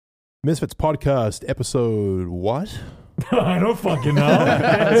Misfits Podcast, episode what? I don't fucking know.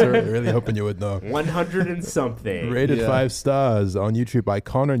 I was really hoping you would know. 100 and something. Rated 5 stars on YouTube by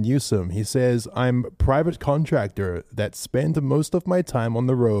Connor Newsom. He says, I'm private contractor that spend most of my time on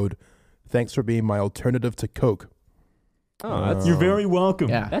the road. Thanks for being my alternative to Coke. Oh, You're very welcome.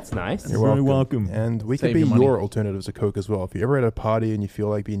 yeah, that's nice. You're very welcome. And we Save could be your money. your alternatives to Coke as well. If you're ever at a party and you feel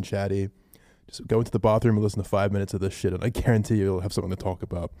like being chatty, just go into the bathroom and listen to 5 minutes of this shit, and I guarantee you'll have something to talk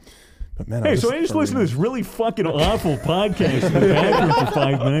about. But man, Hey, so I just listened to this really fucking awful podcast in the bathroom for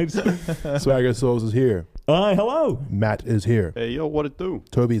 5 minutes. Swagger Souls is here. Hello. Matt is here. Hey, yo, what it do?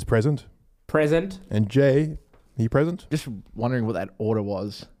 Toby is present. Present. And Jay, he present? Just wondering what that order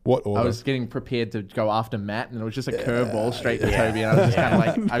was. What order? I was getting prepared to go after Matt, and it was just a curveball straight to Toby, and I was just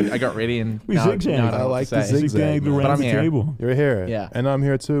kind of like, I got ready, and We now zigzagged. now I don't know I what like to the say. zigzag. Zigzagged man. around But I'm the here. table. You're here. Yeah. And I'm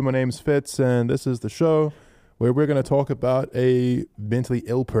here too. My name's Fitz, and this is the show where we're going to talk about a mentally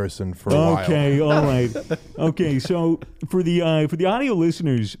ill person for a while. Okay, all right. Okay, so for the audio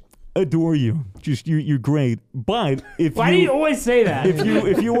listeners, adore you. Just you're great. But if Why do you always say that?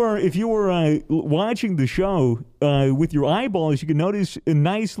 if you were watching the show with your eyeballs, you can notice a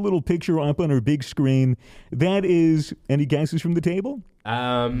nice little picture up on our big screen. That is, any guesses from the table?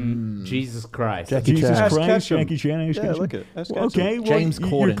 Jesus Christ. Jackie Jesus Chan. Ash Christ, Ketchum. Jackie Chan. Ash Yeah, Ketchum. look at Ash Well, Ketchum. okay, well, James you're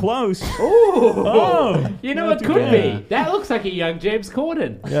Corden. close. Ooh. Oh, You know, not it too could bad. be. That looks like a young James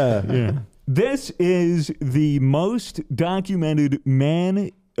Corden. Yeah. Yeah. This is the most documented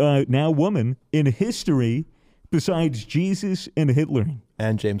man, now woman, in history besides Jesus and Hitler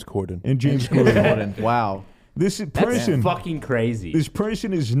And James Corden. and James James Corden. Corden. Wow. This That's person, fucking crazy. this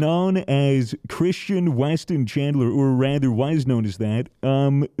person is known as Christian Weston Chandler, or rather was known as that.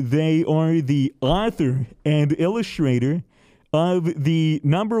 They are the author and illustrator of the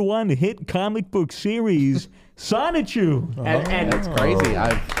 #1 hit comic book series, Sonichu. and That's crazy.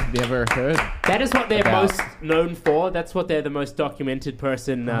 I've never heard. that is what they're About- most known for. That's what they're the most documented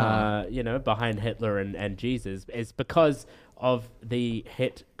person, behind Hitler and Jesus, is because of the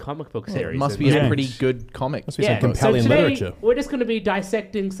hit comic book series. It must be And- Yeah. a pretty good comic. Must be yeah, some compelling so today literature. we're just going to be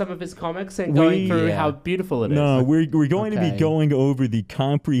dissecting some of his comics and going through Yeah. how beautiful it is. No, we're going to be Okay. going over the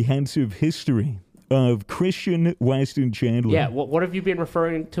comprehensive history of Christian Weston Chandler. Yeah, what have you been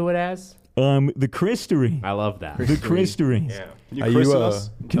referring to it as? The Christory. I love that. The Christory. Yeah. Can you Are you, christen us?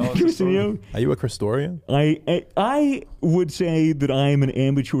 Can I Tell us a christen story. you? Are you a Christorian? I would say that I am an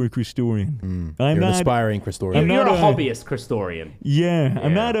amateur Christorian. I'm You're an not. aspiring Christorian. I'm You're not a a- hobbyist Christorian. Yeah,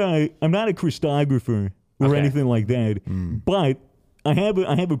 I'm Yeah. not a Christographer or Okay. anything like that. But I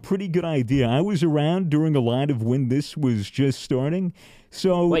have a pretty good idea. I was around during a lot of when this was just starting.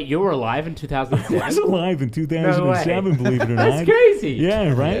 So Wait, you were alive in I was 2007? alive in 2007, believe it or not. That's crazy.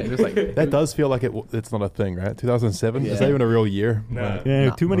 Yeah, right. Yeah, just like That does feel like it's not a thing, right? 2007? Is Yeah. that even a real year? No.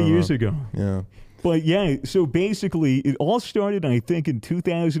 Yeah, too many years ago. Yeah. But yeah, so basically, it all started, I think, in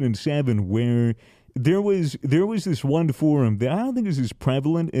 2007, where there was this one forum that I don't think is as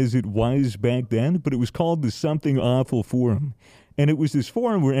prevalent as it was back then, but it was called the Something Awful Forum. And it was this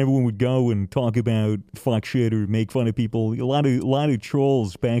forum where everyone would go and talk about fuck shit or make fun of people. A lot of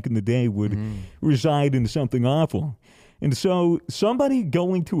trolls back in the day would reside in Something Awful. And so somebody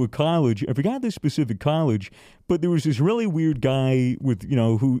going to a college, I forgot the specific college, but there was this really weird guy with,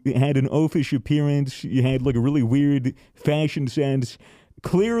 who had an oafish appearance. He had like a really weird fashion sense,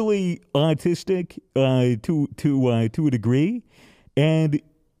 clearly autistic to a degree. And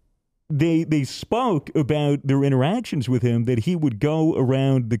they spoke about their interactions with him, that he would go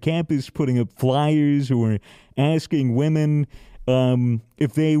around the campus putting up flyers or asking women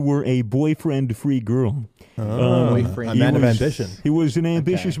if they were a boyfriend-free girl. boyfriend. A man of ambition. He was an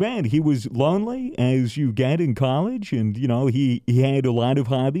ambitious man. He was lonely, as you get in college, and he had a lot of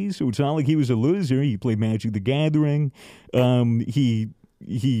hobbies. So it's not like he was a loser. He played Magic the Gathering.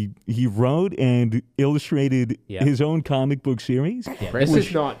 He wrote and illustrated Yeah. his own comic book series. Yeah. This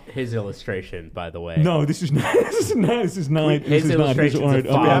is not his illustration, by the way. No, this is not. This is not. This is not. His This is not his illustrations are art.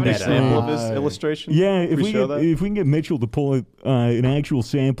 far Do we have any better. sample of his illustration? Yeah, if Can we show get, that? if we can get Mitchell to pull up an actual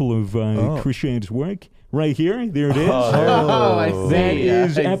sample of Christian's work right here, there it is. Oh, I see. That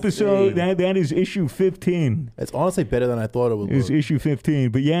is I episode. see. That is issue 15. It's honestly better than I thought it would Is look. issue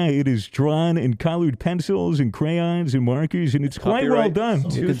 15. But yeah, it is drawn in colored pencils and crayons and markers, and it's quite well Copyright done. You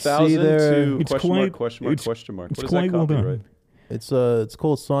can 2000 see there- to It's question quite- mark, question mark, it's- question mark. it's What is quite that well done. copyright? It's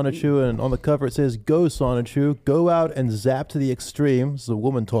called Sonichu, and on the cover it says, "Go Sonichu, go out and zap to the extreme." It's a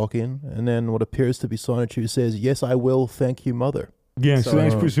woman talking, and then what appears to be Sonichu says, "Yes, I will. Thank you, mother." Yeah, so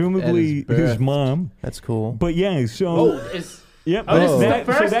that's So, presumably at his his birth. mom. That's cool. But yeah, so Oh, Yep. Oh, this is the so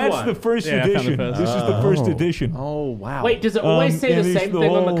first that's one. the first Yeah, I found the edition. first This is the first edition. Oh wow. Wait, does it always say and the it's same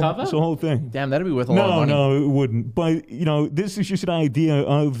thing on the cover? It's the whole thing. Damn, that'd be worth a lot of money. No, it wouldn't. But this is just an idea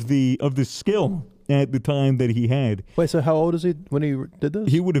of the skill at the time that he had. Wait, so how old is he when he did this?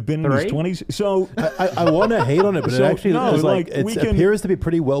 He would have been in his 20s. So I want to hate on it, but So, it actually no, is like, it we can- appears to be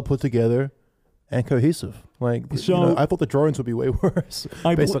pretty well put together and cohesive. Like, So- I thought the drawings would be way worse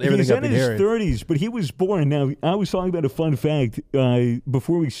based on everything he's I've in been his hearing. 30s, but he was born. Now, I was talking about a fun fact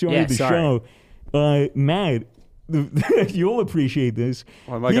before we started the show. Matt, you'll appreciate this.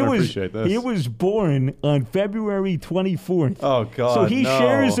 Why am I going to appreciate this? He was born on February 24th. Oh, God, So he no.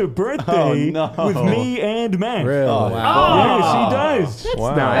 shares a birthday Oh, no. with me and Matt. Really? Wow. Yes, he does.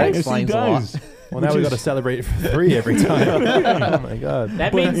 Wow. That Yes, he explains a lot. does. Well, now we got to celebrate for 3 every time. Oh my God.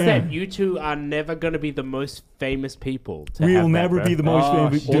 That means that you two are never going to be the most famous people. To We'll have that never be the most Oh,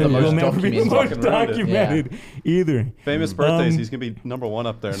 famous. shit. Or the We'll most never be the most documented. documented either. Famous birthdays. He's going to be number 1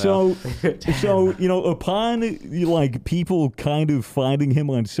 up there now. So upon like people kind of finding him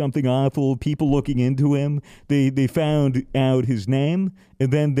on something awful, people looking into him, they found out his name,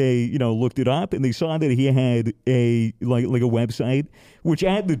 and then they looked it up, and they saw that he had a like a website, which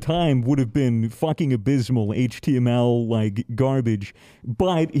at the time would have been fucking abysmal HTML like garbage,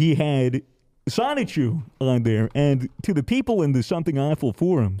 but he had Sonichu on there, and to the people in the Something Awful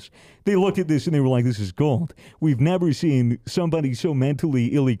forums, they looked at this and they were like, this is gold. We've never seen somebody so mentally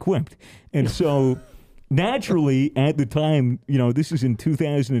ill-equipped. And so naturally, at the time, this is in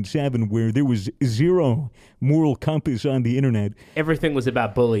 2007, where there was zero moral compass on the internet. Everything was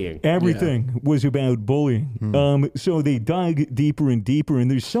about bullying. Everything was about bullying. So they dug deeper and deeper,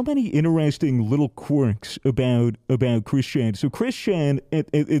 and there's so many interesting little quirks about Chris Chan. So Chris Chan, at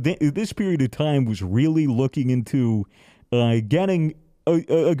this period of time, was really looking into getting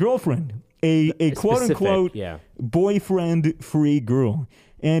a girlfriend, a quote-unquote boyfriend-free girl.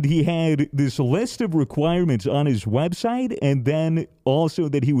 And he had this list of requirements on his website, and then also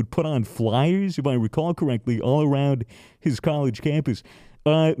that he would put on flyers, if I recall correctly, all around his college campus.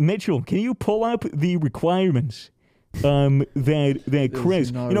 Mitchell, can you pull up the requirements that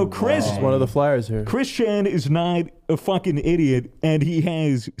Chris... Chris... It's one of the flyers here. Chris Chan is not a fucking idiot, and he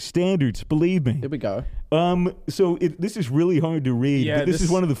has standards, believe me. Here we go. So this is really hard to read. Yeah, but this is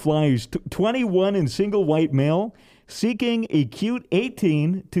one of the flyers. 21 and single white male, seeking a cute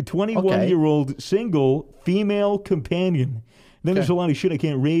 18 to 21-year-old single female companion. Then there's a lot of shit I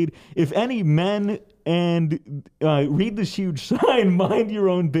can't read. If any men and read this huge sign, mind your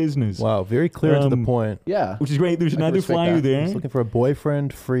own business. Wow, very clear and to the point. Yeah. Which is great. There's another respect flyer that. there. He's looking for a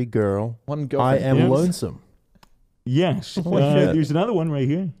boyfriend-free girl. One I girlfriend. am Yes. lonesome. Yes. shit. There's another one right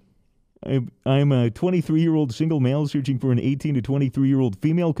here. I'm a 23-year-old single male searching for an 18 to 23-year-old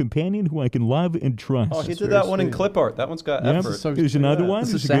female companion who I can love and trust. Oh, he did that one in clip art. That one's got Yep. effort. So- There's another yeah. one.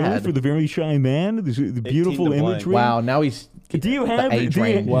 This There's is a girl sad. for the very shy man. There's the beautiful 18 to blank. imagery. Wow, now he's Do you have the age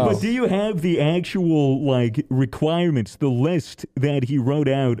range. Wow. But do you have the actual like requirements, the list that he wrote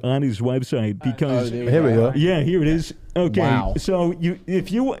out on his website? Because Here we go. yeah, here it is. Okay, Wow. so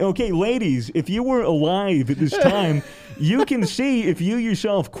ladies, if you were alive at this time, you can see if you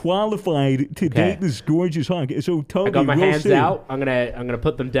yourself qualified to date this gorgeous hunk. So Toby, I got my we'll hands see. out. I'm gonna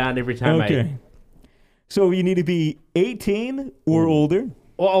put them down every time Okay. So you need to be 18 or older.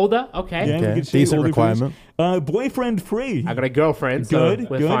 or older. Okay. Yeah, we Okay. can say Decent older first. requirement. Boyfriend free. I got a girlfriend, so Good,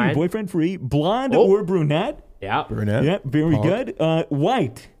 we're good. fine. Boyfriend free. Blonde Oh. or brunette. Yeah. Brunette. Yep, very Blonde. good.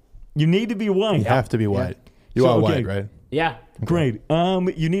 White. You need to be white. You have to be white. You So, are okay. white, right? Yeah. Great.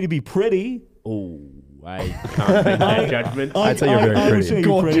 You need to be pretty. Oh, I can't make that judgment. I'd say you're very I would pretty. say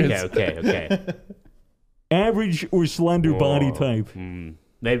you're pretty. Okay. Average or slender body Oh, type.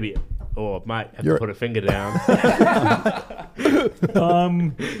 Maybe. Or might have You're- to put a finger down.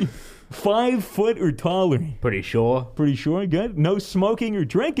 5 foot or taller. Pretty sure. Pretty sure. Good. No smoking or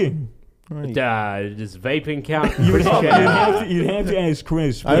drinking. Does vaping count? You would Pretty have, sure. you'd have to ask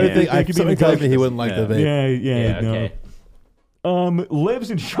Chris. I don't but think that could be something tells me he negotiable. wouldn't like the vape. Yeah, no. Okay. Lives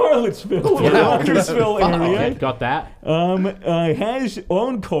in Charlottesville, the Yeah. Rogersville area. Okay, got that. Has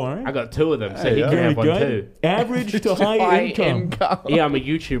own car. I got 2 of them, so he can Very have one good. too. Average to high income. Yeah, I'm a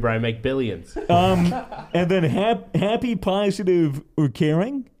YouTuber. I make billions. And then happy, positive, or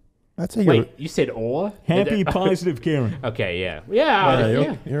caring. I'd say you're. Wait, you said or? Happy, positive, caring. Okay, yeah.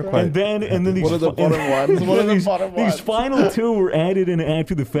 You're quite. And then these What are the bottom ones? What are the bottom ones? These final 2 were added in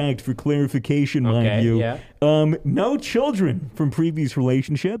after the fact for clarification, mind Okay, you. yeah. No children from previous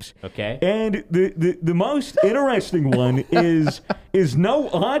relationships. Okay. And the most interesting one is no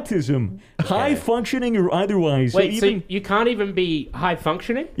autism, high functioning or otherwise. Wait, so you can't even be high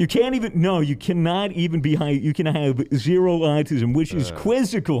functioning? You can't even. No, you cannot even be high. You can have zero autism, which is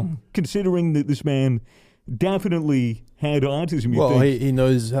quizzical, considering that this man definitely had autism. Well, he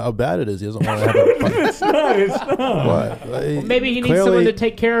knows how bad it is. He doesn't want to have it. It's not. What? Well, maybe he needs someone to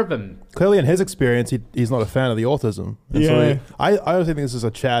take care of him. Clearly, in his experience, he's not a fan of the autism. And so I honestly think this is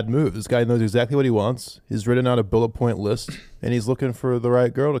a Chad move. This guy knows exactly what he wants. He's written out a bullet point list, and he's looking for the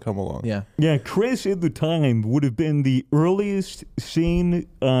right girl to come along. Yeah, Chris at the time would have been the earliest seen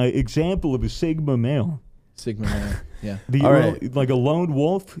example of a Sigma male. Sigma male, yeah. Like a lone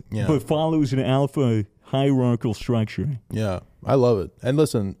wolf, but follows an alpha hierarchical structure. Yeah, I love it. And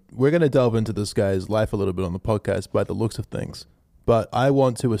listen, we're going to delve into this guy's life a little bit on the podcast by the looks of things. But I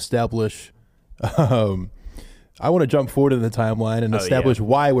want to establish, I want to jump forward in the timeline and establish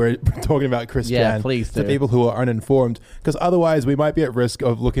why we're talking about Chris Chan to people who are uninformed. Because otherwise, we might be at risk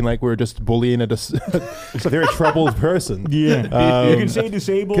of looking like we're just bullying a very troubled person. Yeah, you could say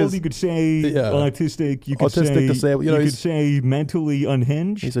disabled, you could say autistic, you could say disabled. You could say mentally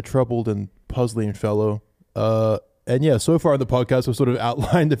unhinged. He's a troubled and puzzling fellow. And so far in the podcast, we've sort of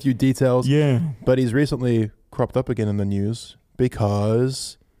outlined a few details. Yeah. But he's recently cropped up again in the news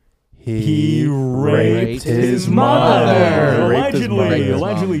because he raped his mother.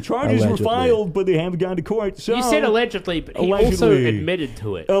 Allegedly. Charges were filed, but they haven't gone to court. So you said allegedly, but he also admitted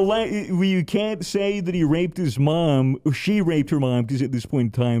to it. You can't say that he raped his mom. She raped her mom because at this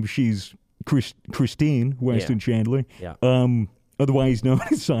point in time, she's Christine Weston Chandler. Yeah. Otherwise known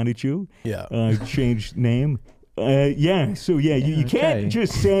as Sonichu. Yeah. Changed name. You can't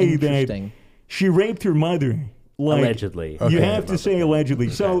just say that she raped her mother. Allegedly. You have to say allegedly.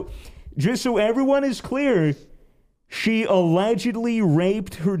 So, just so everyone is clear, she allegedly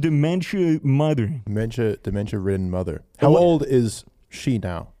raped her dementia mother. Dementia-ridden mother. How old is she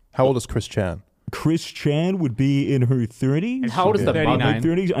now? How old is Chris Chan? Chris Chan would be in her 30s. And how old is the mother?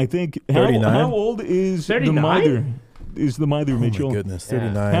 30s, I think. 39? How old is 39? the mother? Is the mother, Mitchell? Oh my goodness,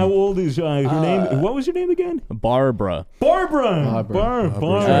 39. How old is her name? What was her name again? Barbara.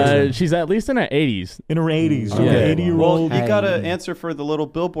 She's at least in her 80s. In her 80s. Okay. 80-year-old. Well, you got to answer for the little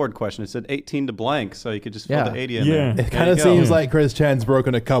billboard question. It said 18 to blank, so you could just fill the 80 in there. It kind of seems like Chris Chan's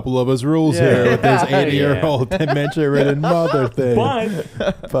broken a couple of his rules here with his 80-year-old dementia-ridden mother thing.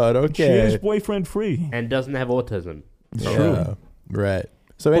 But okay. She is boyfriend-free. And doesn't have autism. True. Right.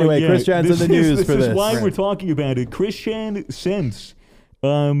 So anyway, Chris Chan's in the news for this. This is why we're talking about it. Chris Chan, since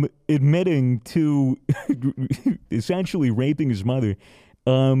admitting to essentially raping his mother,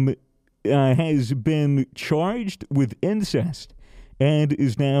 has been charged with incest and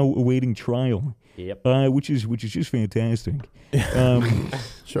is now awaiting trial. Yep. Which is just fantastic.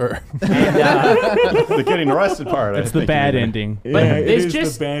 Sure. The getting arrested part. It's the bad ending. But it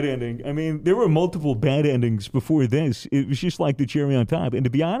is the bad ending. I mean, there were multiple bad endings before this. It was just like the cherry on top. And to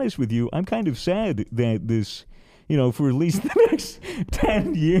be honest with you, I'm kind of sad that this, for at least the next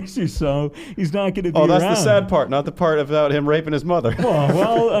 10 years or so, he's not going to be around. Oh, that's the sad part, not the part about him raping his mother.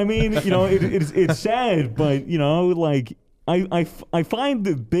 Well, I mean, it's sad, but, I find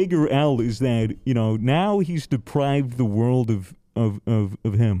the bigger L is that, now he's deprived the world of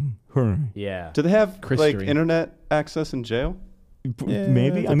her. Yeah. Do they have internet access in jail?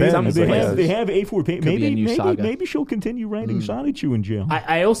 Maybe. I mean, they have A4. Maybe she'll continue writing Sonichu in jail.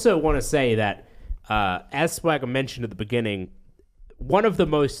 I also want to say that, as Swagger mentioned at the beginning, one of the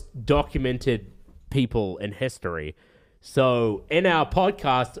most documented people in history. So in our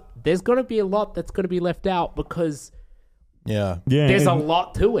podcast, there's going to be a lot that's going to be left out because there's a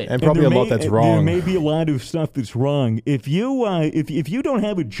lot to it, and probably a lot that's wrong. There may be a lot of stuff that's wrong. If you if you don't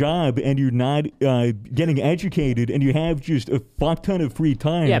have a job and you're not getting educated and you have just a fuck ton of free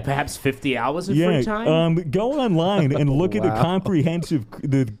time, perhaps 50 hours of free time, go online and look at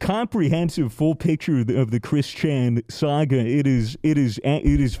the comprehensive full picture of the Chris Chan saga. It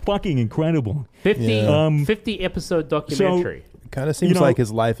is fucking incredible. 50 episode documentary. So, it kind of seems like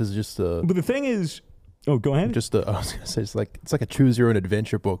his life is just a. But the thing is. Oh, go ahead. I was gonna say it's like a choose your own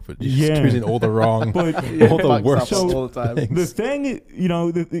adventure book, but you're just choosing all the wrong, all the worst. All the time. The thing,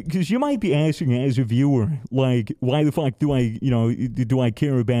 because you might be asking as a viewer, like, why the fuck do I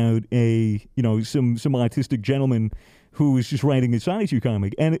care about some autistic gentleman who is just writing a Sonichu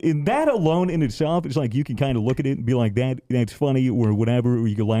comic? And in that alone in itself, it's like you can kind of look at it and be like, that's funny or whatever, or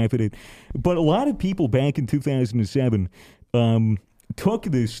you can laugh at it. But a lot of people back in 2007 took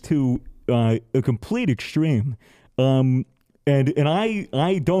this to a complete extreme. And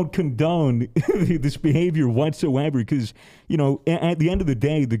I don't condone this behavior whatsoever because, at the end of the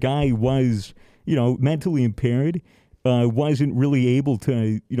day, the guy was, mentally impaired, wasn't really able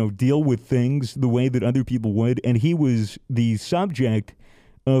to, deal with things the way that other people would. And he was the subject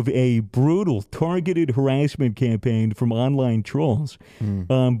of a brutal targeted harassment campaign from online trolls.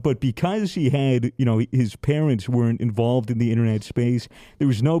 But because he had, his parents weren't involved in the internet space, there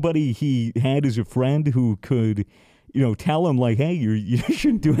was nobody he had as a friend who could tell him like, hey, you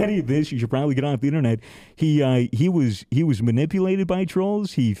shouldn't do any of this. You should probably get off the internet. He was manipulated by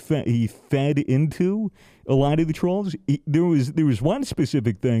trolls. He fed into a lot of the trolls. There was one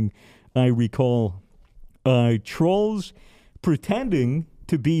specific thing I recall: trolls pretending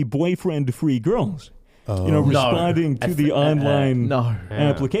to be boyfriend-free girls. Responding to the online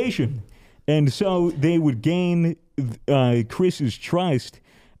application, and so they would gain Chris's trust.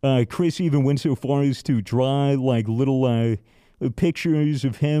 Chris even went so far as to draw like little pictures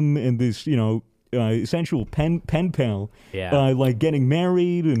of him and this, essential pen pal, like getting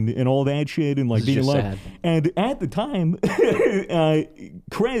married and all that shit and like being in love. Sad. And at the time,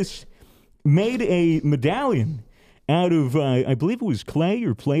 Chris made a medallion out of I believe it was clay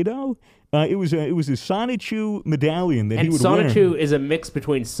or Play-Doh. It was a Sonichu medallion that he would wear. And Sonichu is a mix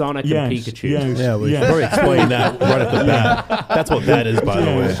between Sonic and Pikachu. Yes, yeah, we should probably explain that right at the bat. That's what that is, by the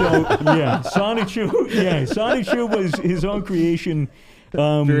way. So Sonichu was his own creation.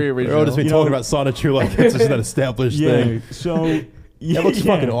 Very original. We're all just been talking about Sonichu like it's just an established thing. So it looks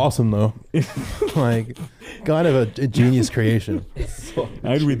fucking awesome though. Like kind of a genius creation.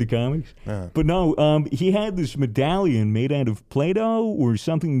 I'd read the comics. But no, he had this medallion made out of Play-Doh or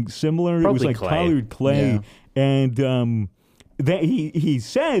something similar. Probably it was like clay. colored clay. Yeah. And that he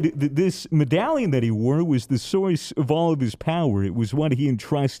said that this medallion that he wore was the source of all of his power. It was what he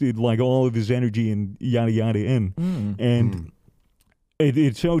entrusted like all of his energy and yada yada in. And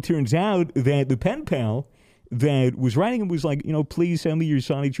it so turns out that the pen pal that was writing it was like, please send me your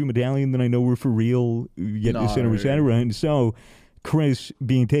Sonichu medallion, then I know we're for real, et cetera, et cetera. And so Chris,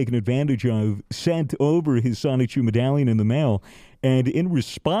 being taken advantage of, sent over his Sonichu medallion in the mail, and in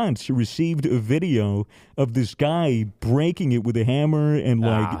response received a video of this guy breaking it with a hammer and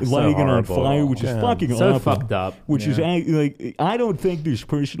lighting it on fire, which is fucking so awful. Fucked up. Which is like, I don't think there's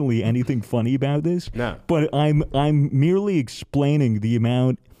personally anything funny about this. No. But I'm merely explaining the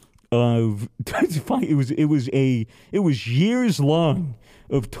amount of it was years long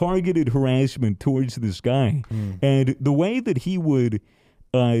of targeted harassment towards this guy, and the way that he would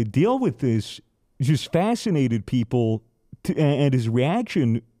deal with this just fascinated people, and his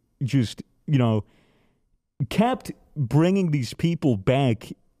reaction just kept bringing these people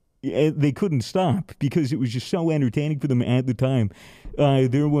back. They couldn't stop because it was just so entertaining for them at the time.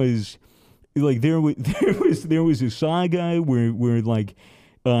 There was a saga where like.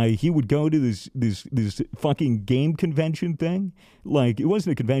 He would go to this fucking game convention thing. Like, it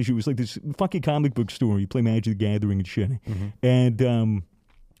wasn't a convention. It was like this fucking comic book store. You play Magic the Gathering and shit. And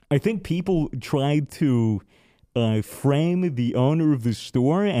I think people tried to frame the owner of the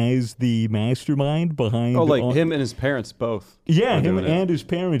store as the mastermind behind... Oh, like him and his parents both. Yeah, him and his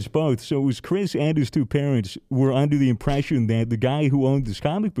parents both. So it was Chris and his two parents were under the impression that the guy who owned this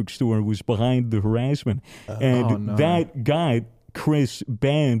comic book store was behind the harassment. That guy... Chris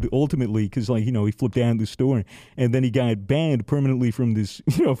banned ultimately because he flipped down the store, and then he got banned permanently from this,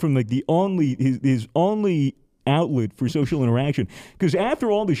 from like his only outlet for social interaction. Because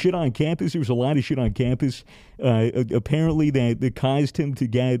after all the shit on campus, there was a lot of shit on campus apparently that caused him to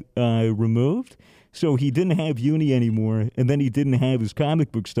get removed. So he didn't have uni anymore, and then he didn't have his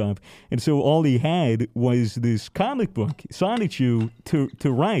comic book stuff, and so all he had was this comic book, Sonichu, to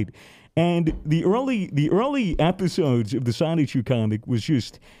write. And the early episodes of the Sonichu comic was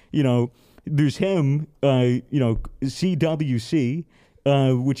just, there's him, CWC,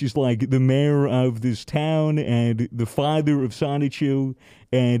 which is like the mayor of this town and the father of Sonichu,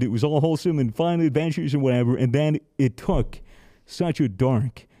 and it was all wholesome and fun adventures and whatever. And then it took such a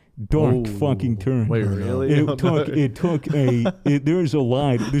dark fucking turn. Wait, really? There's a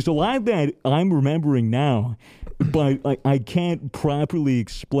line that I'm remembering now, but I can't properly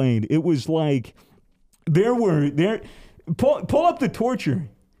explain. It was like pull up the torture.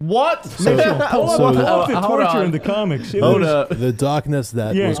 What? Pull up the torture in the comics. The darkness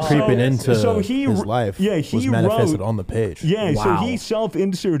that was creeping into his life was manifested on the page. Yeah, so he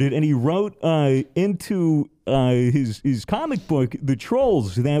self-inserted and he wrote into his comic book, the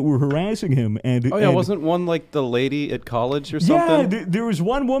trolls that were harassing him, and wasn't one like the lady at college or something? Yeah, there was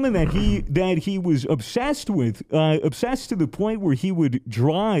one woman that he was obsessed with, obsessed to the point where he would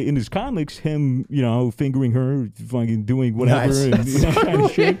draw in his comics him, fingering her, fucking doing whatever, Nice. and that kind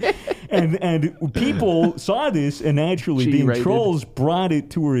of shit. And people saw this, and naturally, being G-rated. trolls, brought it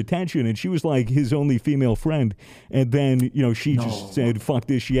to her attention, and she was like his only female friend. And then, she just said, "Fuck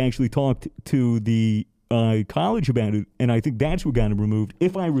this." She actually talked to the college about it, and I think that's what got him removed,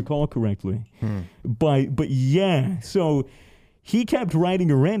 if I recall correctly. But yeah, so he kept writing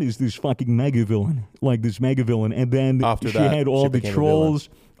her in as this fucking mega villain, and then After she that, had all she the became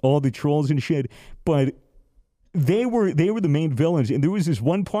a trolls and shit. But they were the main villains, and there was this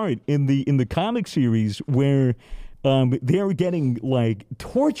one part in the comic series where they were getting like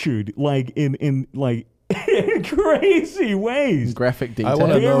tortured, like in crazy ways. Graphic I detail.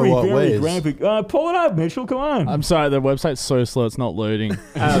 wanna know Very, what very ways. graphic. Pull it up, Mitchell. Come on. I'm sorry, the website's so slow, it's not loading.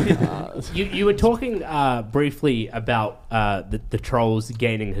 You were talking briefly about the trolls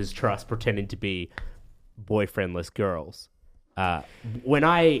gaining his trust, pretending to be boyfriendless girls. When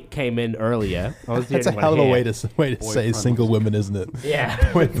I came in earlier, I was doing That's a my hell of a hair. way to say single women, isn't it? Yeah.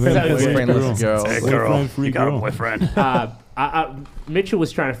 Boyfriendless girls. Boyfriend-free girl. boyfriend. Mitchell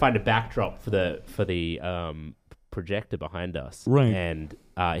was trying to find a backdrop for the projector behind us, Right. And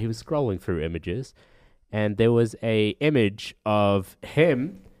he was scrolling through images, and there was a image of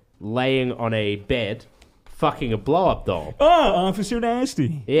him laying on a bed, fucking a blow-up doll. Oh, Officer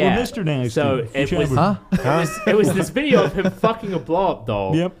Nasty. Yeah, Or Mr. Nasty. So it was, whichever. it was this video of him fucking a blow-up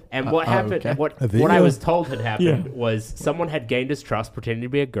doll. Yep. And what happened? okay. What A video? I was told had happened Yeah. was someone had gained his trust, pretending to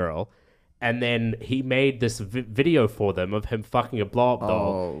be a girl, and then he made this video for them of him fucking a blow-up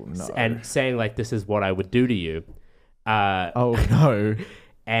doll, Oh, no. and saying like, "This is what I would do to you." Oh, no.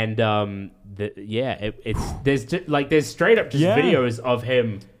 And there's straight up just Yeah. videos of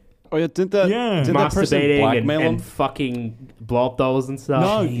him Oh yeah, didn't that person masturbating blackmail him? and fucking blow-up dolls and stuff.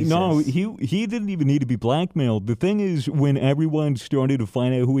 No, he didn't even need to be blackmailed. The thing is, when everyone started to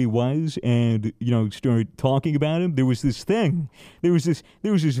find out who he was and start talking about him, there was this thing. There was this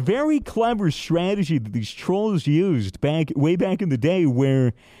very clever strategy that these trolls used way back in the day,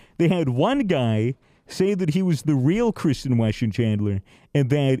 where they had one guy say that he was the real Chris Weston Chandler and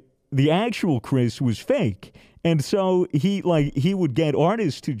that the actual Chris was fake. And so he would get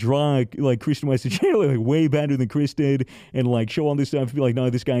artists to draw like Chris Weston Chandler like way better than Chris did, and like show all this stuff and be like, no,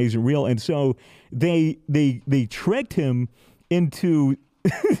 this guy isn't real. And so they tricked him into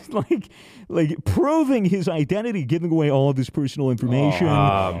like proving his identity, giving away all of his personal information.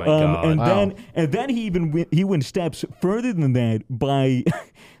 Oh my God. And then he went steps further than that by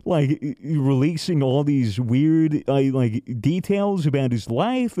like releasing all these weird like details about his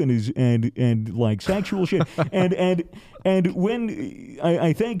life and his and like sexual shit. and when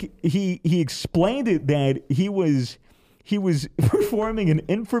I think he explained it that he was performing an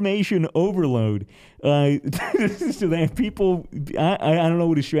information overload so that people, I don't know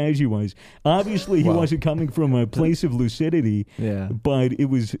what his strategy was. Obviously, he wasn't coming from a place of lucidity, but it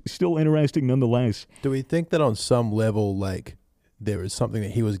was still interesting nonetheless. Do we think that on some level, like, there was something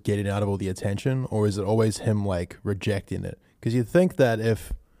that he was getting out of all the attention, or is it always him, like, rejecting it? Because you'd think that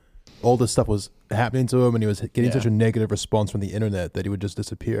if all this stuff was happening to him and he was getting such a negative response from the internet, that he would just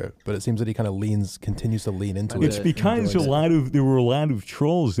disappear. But it seems that he kind of continues to lean into it. It's because there were a lot of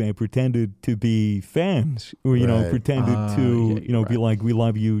trolls that pretended to be fans, or pretended to be like, we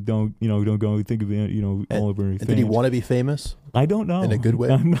love you, don't go think of it, all of our fans. And did he want to be famous? I don't know. In a good way?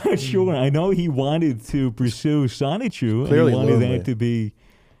 I'm not sure. I know he wanted to pursue Sonichu. Clearly he wanted lonely. that to be,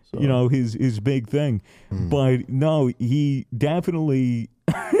 his big thing. But no, he definitely,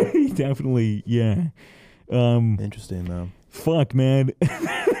 yeah. Interesting, though. Fuck, man.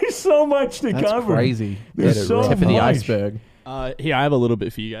 There's so much to That's cover. crazy. There's so Tip of the much. iceberg. Here, I have a little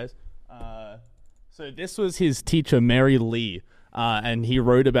bit for you guys. So this was his teacher, Mary Lee, and he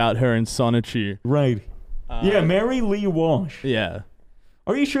wrote about her in Sonichu. Right. Yeah, Mary Lee Walsh. Yeah.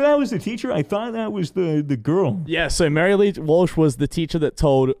 Are you sure that was the teacher? I thought that was the girl. Yeah, so Mary Lee Walsh was the teacher that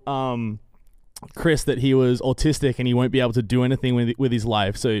told Chris that he was autistic and he won't be able to do anything with his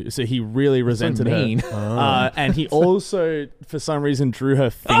life. So he really resented her. And he also, for some reason, drew her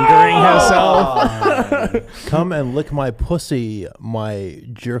fingering herself. Come and lick my pussy, my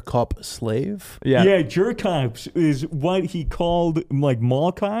jerk-up slave. Yeah, jerk cops is what he called like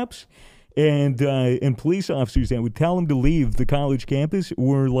mall cops. And police officers that would tell him to leave the college campus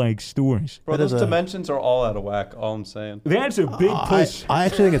were like stores. Bro, those dimensions are all out of whack, all I'm saying. That's a big push. I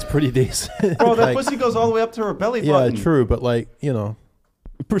actually think it's pretty decent. Bro, that Like, pussy goes all the way up to her belly button. yeah, true, but like,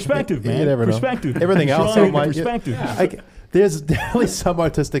 Perspective, man. You never know. Perspective. Everything He's else, drawing I might- perspective. There's definitely some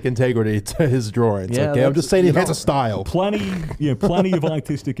artistic integrity to his drawings. Yeah, Okay, I'm that's- just saying he has a style. Plenty of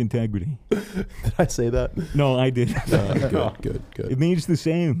artistic integrity. Did I say that? No, I did. Good. It means the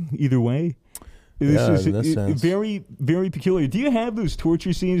same either way. This Yeah, is in that sense. very, very peculiar. Do you have those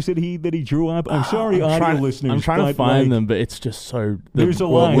torture scenes that he drew up? I'm sorry, audio listeners. I'm trying to but, find like, them, but it's just so. There's a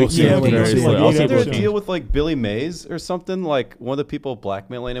We'll- line. we'll see Yeah, it when there's it's like like- eight Wasn't there a episodes. deal with like Billy Mays or something? Like one of the people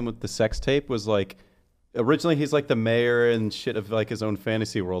blackmailing him with the sex tape was like, originally he's like the mayor and shit of like his own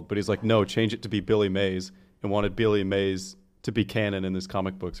fantasy world, but he's like, no, change it to be Billy Mays, and wanted Billy Mays to be canon in his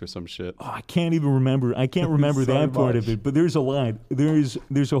comic books or some shit. Oh, I can't even remember. I can't remember So that part of much. it. But there's a line. There's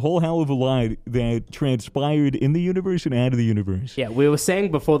a whole hell of a line that transpired in the universe and out of the universe. Yeah, we were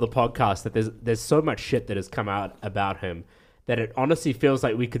saying before the podcast that there's so much shit that has come out about him that it honestly feels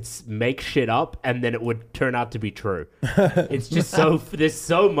like we could make shit up and then it would turn out to be true. It's just there's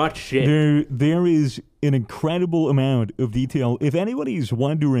so much shit. There is an incredible amount of detail. If anybody's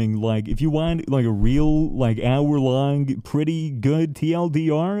wondering, like, if you want like a real like hour-long, pretty good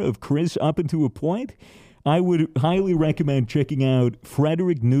TLDR of Chris up into a point, I would highly recommend checking out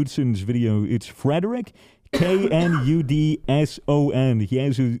Frederick Knudson's video. It's Frederick Knudson. He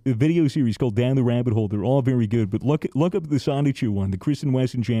has a video series called Down the Rabbit Hole. They're all very good. But look up the Sonichu one, the Chris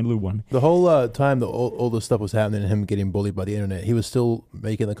Weston Chandler one. The whole time that all this stuff was happening and him getting bullied by the internet, he was still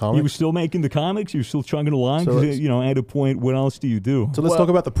making the comics? He was still making the comics. He was still chugging along. So 'cause, it's- at a point, what else do you do? So let's talk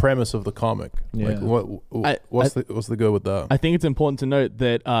about the premise of the comic. Yeah. Like, what's the good with that? I think it's important to note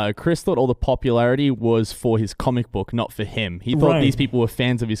that Chris thought all the popularity was for his comic book, not for him. He thought Right. these people were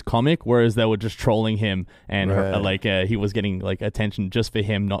fans of his comic, whereas they were just trolling him, and Right. he was getting like attention just for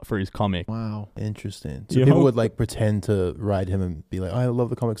him, not for his comic. Wow. Interesting. So You people hope- would like pretend to ride him and be like, "I love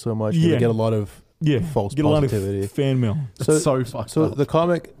the comic so much." Yeah. They get a lot of false get a lot positivity. of fan mail. That's so fucked So up. the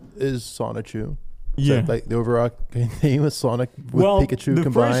comic is Sonichu. Yeah. So like the overarching theme is Sonic with Well, Pikachu the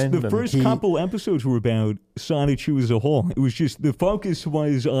combined. first and he- couple episodes were about Sonichu as a whole. It was just the focus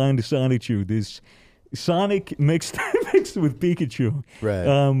was on Sonichu, this Sonic mixed with Pikachu. Right.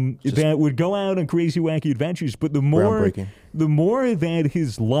 That would go out on crazy wacky adventures. But the more that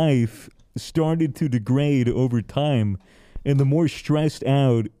his life started to degrade over time, and the more stressed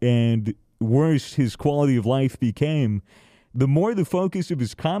out and worse his quality of life became, the more the focus of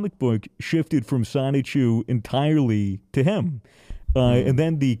his comic book shifted from Sonichu entirely to him. And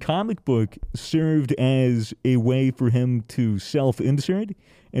then the comic book served as a way for him to self-insert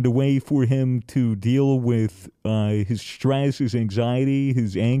and a way for him to deal with his stress, his anxiety,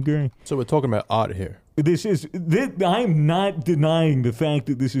 his anger. So we're talking about art here. I'm not denying the fact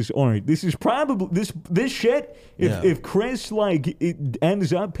that this is art. This is probably this shit. If Chris it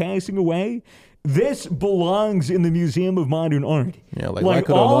ends up passing away, this belongs in the Museum of Modern Art. Yeah, like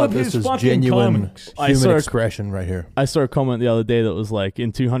or all not, of this his is fucking genuine comics. human expression right here. I saw a comment the other day that was like,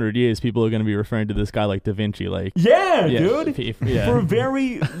 in 200 years, people are going to be referring to this guy like Da Vinci. Like, Yeah, Yeah, dude. yeah. For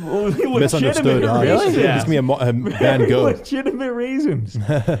very legitimate Misunderstood. Huh? reasons. Yeah. It's gonna be a Van Very Gogh. legitimate reasons.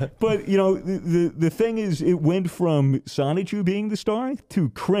 But, the thing is, it went from Sonichu being the star to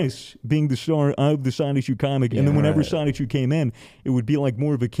Chris being the star of the Sonichu comic. And then whenever Sonichu came in, it would be like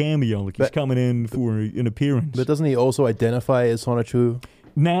more of a cameo, like he's coming in for an appearance. But doesn't he also identify as Sonichu?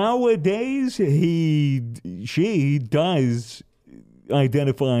 Nowadays, she does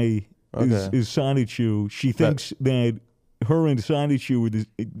identify as Sonichu. She thinks that her and Sonichu are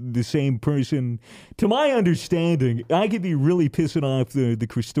the same person. To my understanding, I could be really pissing off the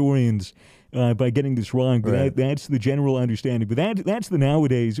Christorians by getting this wrong, but that's the general understanding. But that's the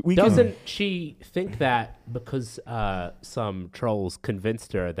nowadays. Doesn't she think that because some trolls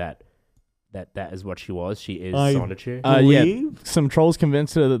convinced her that is what she was? She is Sonichu? Yeah, some trolls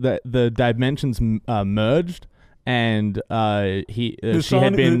convinced her that the dimensions merged, and she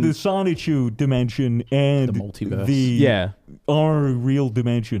had been the Sonichu dimension and The multiverse. our real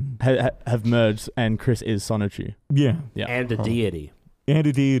dimension have merged, and Chris is Sonichu. Yeah, and a deity. and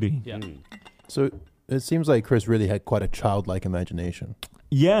a deity. Yeah. So it seems like Chris really had quite a childlike imagination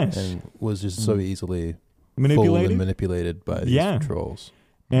Yes, and was just so easily fooled manipulated. and manipulated by these trolls.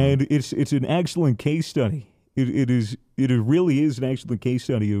 And it's an excellent case study. It really is an excellent case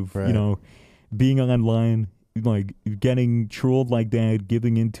study of being online, like getting trolled like that,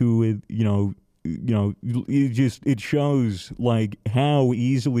 giving into it. It shows like how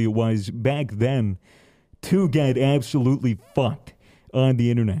easily it was back then to get absolutely fucked on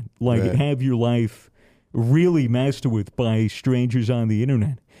the internet, like have your life really messed with by strangers on the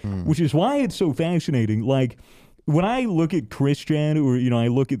internet, which is why it's so fascinating. Like, when I look at Christian, or I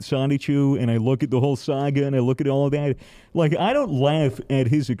look at Sonichu, and I look at the whole saga, and I look at all of that, like, I don't laugh at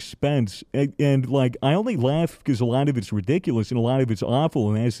his expense, and like, I only laugh because a lot of it's ridiculous and a lot of it's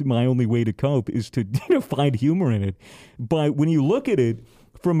awful, and that's my only way to cope is to find humor in it. But when you look at it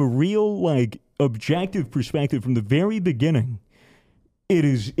from a real, like, objective perspective from the very beginning, it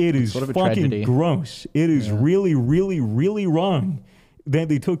is sort of a fucking tragedy. gross. It is really, really, really wrong that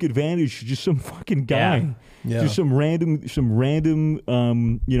they took advantage of just some fucking guy. Yeah. Just some random,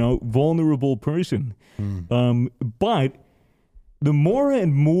 vulnerable person. But the more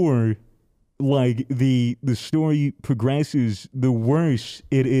and more, like, the story progresses, the worse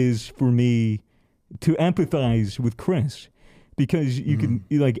it is for me to empathize with Chris. Because you can,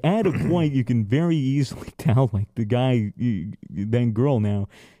 like, at a point, you can very easily tell, like, the guy, then girl now,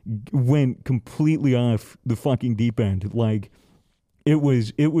 went completely off the fucking deep end. Like, there were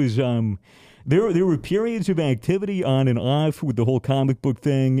periods of activity on and off with the whole comic book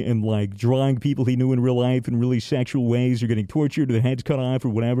thing and, like, drawing people he knew in real life in really sexual ways or getting tortured or their heads cut off or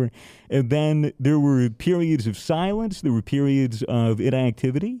whatever. And then there were periods of silence. There were periods of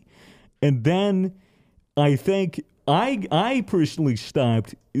inactivity. And then I think I personally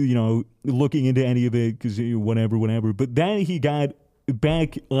stopped, looking into any of it because whatever. But then he got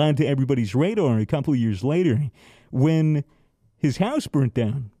back onto everybody's radar a couple of years later when his house burnt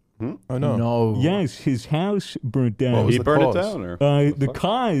down. Oh, no. No. Yes, his house burnt down. What was He the burned it cause? down, or The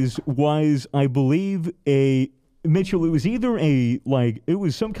cause was, I believe, Mitchell, it was either it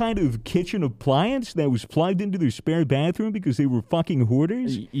was some kind of kitchen appliance that was plugged into their spare bathroom because they were fucking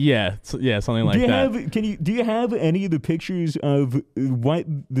hoarders. Yeah, something like that. Do you have any of the pictures of what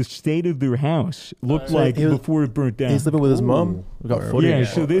the state of their house looked like before it burnt down? He's living with his mum. We got footage. Yeah,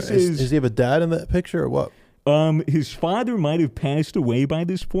 so this is... Does he have a dad in that picture or what? His father might have passed away by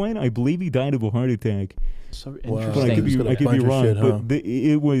this point. I believe he died of a heart attack. So Wow. But I could interesting. be bunch of wrong. shit, huh? But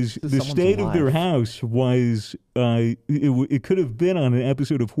it was the someone's state of their life. house was it could have been on an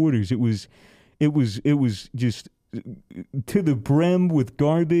episode of Hoarders. It was just to the brim with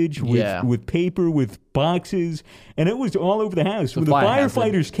garbage, with paper, with boxes, and it was all over the house. When the fire hazard.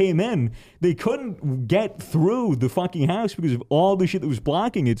 firefighters came in, they couldn't get through the fucking house because of all the shit that was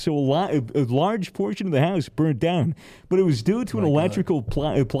blocking it. So a large portion of the house burnt down, but it was due to an electrical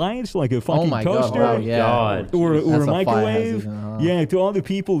appliance like a fucking my toaster. God. Oh, yeah. God. Or That's a a fire microwave. hazard. Yeah, to all the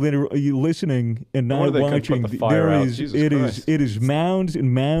people that are listening and No wonder not they couldn't watching, put the fire out. Jesus Christ. it is mounds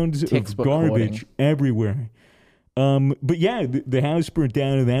and mounds Textbook of garbage hoarding. everywhere. But yeah, the house burnt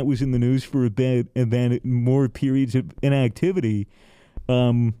down, and that was in the news for a bit, and then more periods of inactivity.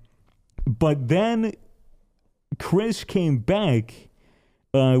 But then Chris came back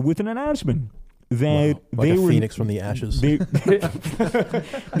with an announcement that Like they a were phoenix from the ashes. They,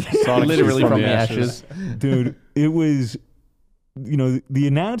 Sonic Literally from from the ashes. dude, it was, the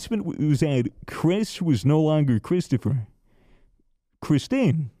announcement was that Chris was no longer Christopher.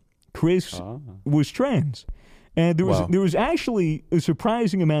 Christine. Chris was trans. And there was actually a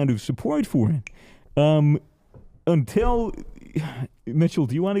surprising amount of support for it. Until, Mitchell,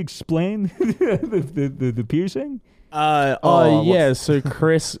 do you want to explain the piercing? Yeah. So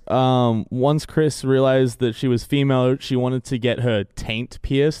Chris, once Chris realized that she was female, she wanted to get her taint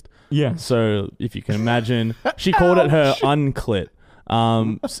pierced. Yeah. So if you can imagine, she called it her unclit.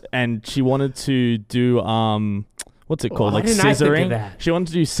 And she wanted to do what's it called? Why Like didn't I think of scissoring. that? She wanted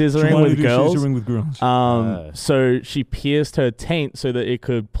to do She scissoring wanted with to do girls. scissoring with girls. So she pierced her taint so that it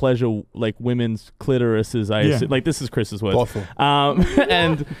could pleasure like women's clitorises. Like this is Chris's words. Awful.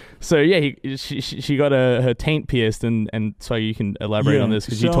 And so yeah, she got her taint pierced, and so you can elaborate on this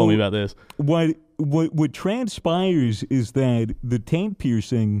because you told me about this. What transpires is that the taint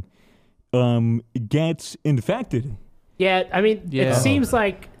piercing gets infected. Yeah, I mean, Yeah. it seems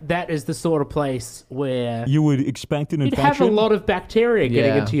like that is the sort of place where You would expect an you'd infection. have a lot of bacteria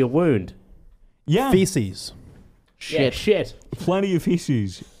getting Yeah. into your wound. yeah, Feces. Yeah, shit. plenty of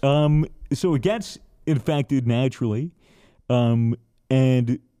feces. So it gets infected naturally, and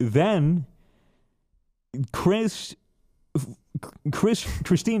then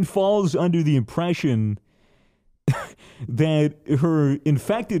Christine falls under the impression that her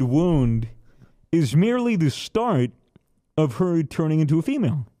infected wound is merely the start of her turning into a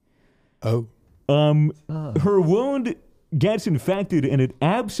female. Oh. Her wound gets infected and it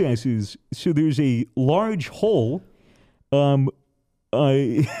abscesses, so there's a large hole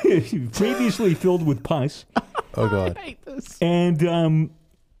previously filled with pus. Oh, God. And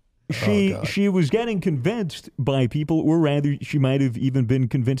she was getting convinced by people, or rather she might have even been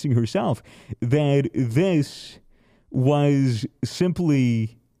convincing herself, that this was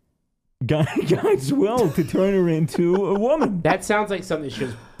simply God's will to turn her into a woman. That sounds like something she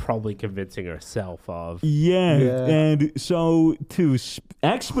was probably convincing herself of. Yeah. And so to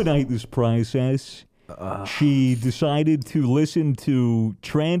expedite this process, she decided to listen to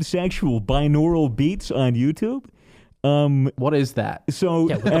transsexual binaural beats on YouTube. What is that? So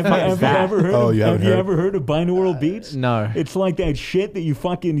Yeah, what the have fuck you is that? ever heard? Oh, of, you have haven't you heard? ever heard of binaural beats? No. It's like that shit that you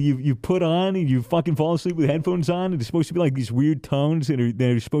fucking you put on and you fucking fall asleep with headphones on. And it's supposed to be like these weird tones that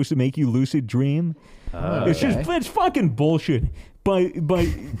are supposed to make you lucid dream. It's fucking bullshit. But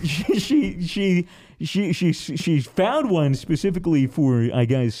she found one specifically for, I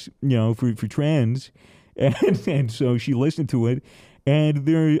guess, for trans, and so she listened to it, and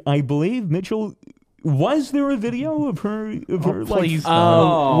there, I believe, Mitchell. Was there a video of her? Please like,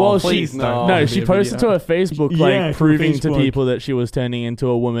 well, please no. no, she posted to her Facebook, Yeah, through proving to Facebook. people that she was turning into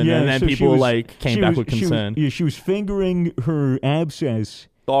a woman, and then so she people was- came she back was- with concern. She was fingering her abscess,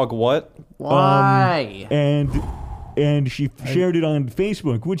 Dog, what? Why? and she shared it on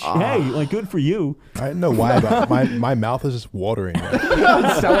Facebook. Which, hey, good for you. I don't know why, but my mouth is just watering.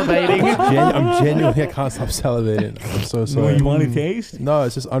 Salivating. I'm genuinely, I can't stop salivating. I'm so So sorry. you want to taste? No,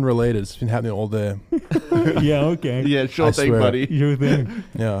 it's just unrelated. It's been happening all day. Yeah, okay. Yeah, sure I thing, swear. buddy. Your thing.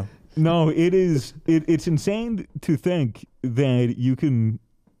 Yeah. No, it is. It's insane to think that you can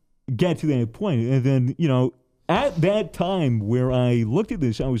get to that point, and then at that time where I looked at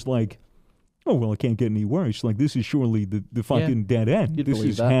this, I was like, "Oh well, it can't get any worse. Like this is surely the fucking dead end. You'd This believe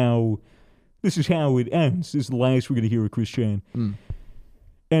is that. how it ends. This is the last we're gonna hear of Chris Chan."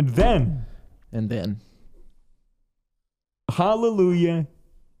 And then, hallelujah,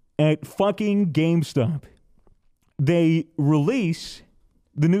 at fucking GameStop, they release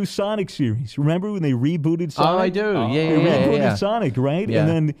the new Sonic series. Remember when they rebooted Sonic? Oh, I do. They Yeah. rebooted Sonic, right? Yeah. And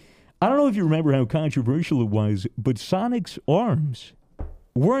then, I don't know if you remember how controversial it was, but Sonic's arms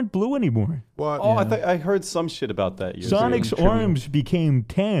weren't blue anymore. What? Oh, I heard some shit about that. years Sonic's ago. arms became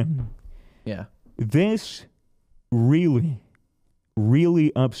tan. Yeah. This really,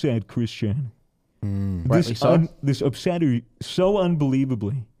 really upset Chris Chan. Rightly so. This upset her so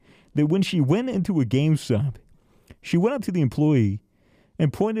unbelievably that when she went into a GameStop, she went up to the employee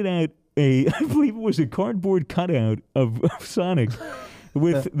and pointed out I believe it was a cardboard cutout of Sonic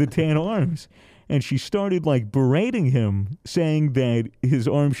with the tan arms. And she started berating him, saying that his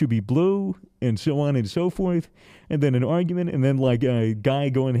arm should be blue and so on and so forth. And then an argument, and then a guy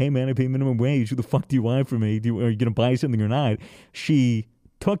going, "Hey man, I pay minimum wage. Who the fuck do you want from me? Are you gonna buy something or not?" She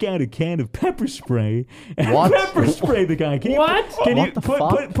took out a can of pepper spray and What? pepper sprayed the guy. Can What? You, can What you the put,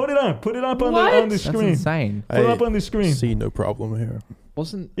 fuck? put it up? Put it up on What? the That's screen. insane. Put it up on the screen. See no problem here.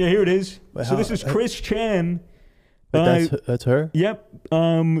 Wasn't Yeah, here it is. Wait, So how- this is Chris Chan. That's her. Yep.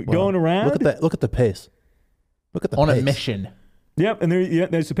 Wow. Going around. Look at that. Look at the pace. Look at the on pace. a mission? Yep, and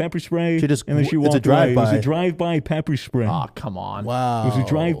there's the pepper spray. She just- and then she it's a walked away. It was drive-by. a drive-by pepper spray. Oh, come on. Wow. It was a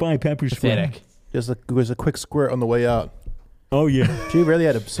drive-by pepper spray. Pathetic. There's a quick squirt on the way out. Oh yeah, She really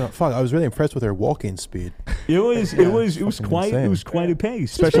had fuck. I was really impressed with her walking speed. it was fucking quite insane. a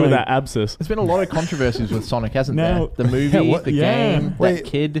pace, Especially with Like, that abscess. There's been a lot of controversies with Sonic, hasn't Now- there? The movie, what- the yeah. game, Wait, that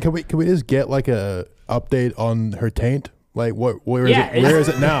kid. Can we just get a update on her taint? Where is Yeah, it? Where is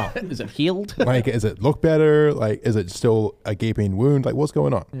it now? Is it healed? Is it look better? Is it still a gaping wound? What's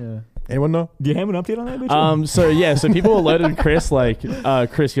going on? Yeah. Anyone know? Do you have an update on that, Mitchell? So people alerted Chris,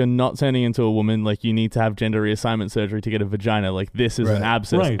 Chris, you're not turning into a woman. You need to have gender reassignment surgery to get a vagina. This is an Right.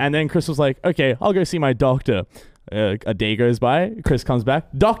 abscess. Right. And then Chris was like, okay, I'll go see my doctor. A day goes by. Chris comes back.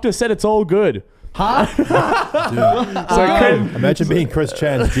 Doctor said it's all good. So imagine being Chris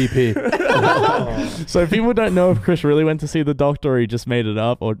Chan's GP. So people don't know if Chris really went to see the doctor or he just made it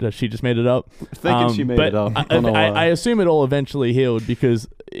up or she just made it up. Thinking she made but it up. I, Don't know I, why. I assume it all eventually healed because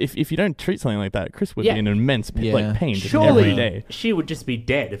if you don't treat something like that, Chris would Yeah. be in immense Yeah. pain just Surely every day. she would just be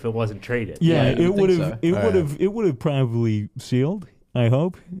dead if it wasn't treated. yeah, I it would would think have. so. It would have probably sealed. I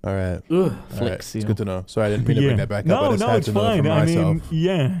hope. All right. Ugh. All right. Flick It's seal. good to know. Sorry, I didn't mean to bring that back up. I No, just no, had it's to know fine. for I myself. mean,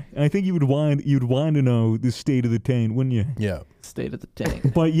 yeah, I think you'd want to know the state of the taint, wouldn't you? Yeah. State of the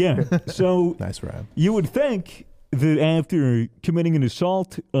tank. But yeah, so Nice rhyme. you would think that after committing an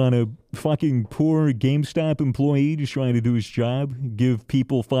assault on a fucking poor GameStop employee just trying to do his job, give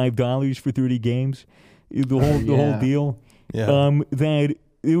people $5 for 30 games, the whole deal, Yeah. that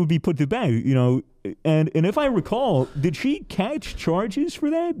it would be put to bed, And if I recall, did she catch charges for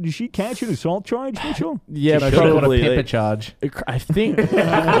that? Did she catch an assault charge, Mitchell? Yeah, Should have got a probably. pepper charge. I think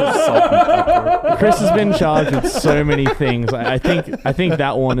Chris has been charged with so many things. I think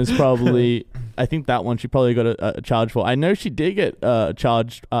that one is probably. I think that one she probably got a charge for. I know she did get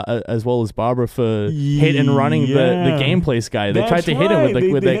charged as well as Barbara for hit and running the game place guy. They tried to hit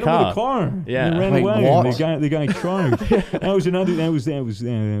him with their car. Hit him with a car. Yeah, they ran Wait, away. what? And they got charged. That was another. That was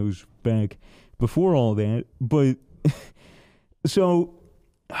back before all that. But so,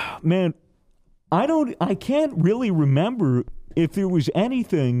 man, I can't really remember if there was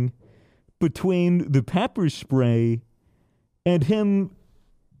anything between the pepper spray and him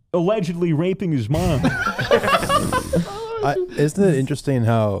allegedly raping his mom. Isn't it interesting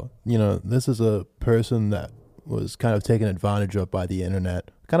how, this is a person that was kind of taken advantage of by the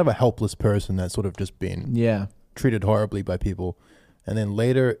internet, kind of a helpless person that's sort of just been treated horribly by people. And then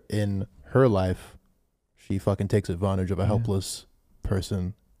later in her life, she fucking takes advantage of a helpless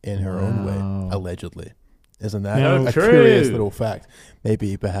person in her own way, allegedly. Isn't that a curious little fact?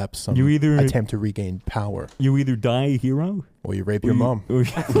 Maybe perhaps some attempt to regain power. You either die a hero, or you rape your mom. Or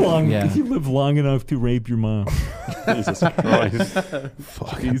you live long enough to rape your mom. Jesus Christ.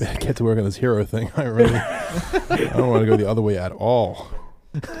 Fuck, I better get to work on this hero thing. I don't want to go the other way at all.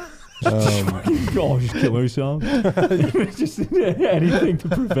 Just kill herself. Just anything to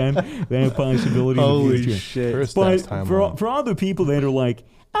prevent that possibility in the future. Shit. But for all the people that are like,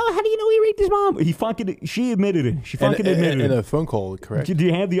 oh, how do you know he raped his mom? She admitted it. She fucking admitted it. In a phone call, correct? Do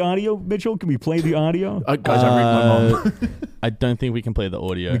you have the audio, Mitchell? Can we play the audio? Guys, I raped my mom. I don't think we can play the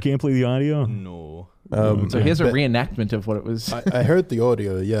audio. We can't play the audio? No. So here's a reenactment of what it was. I heard the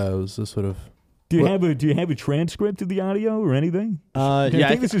audio. Yeah, it was just sort of. Do you have a transcript of the audio or anything? I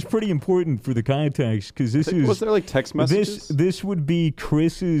think this is pretty important for the context because this is. Was there like text messages? This would be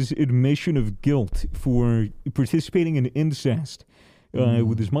Chris's admission of guilt for participating in incest.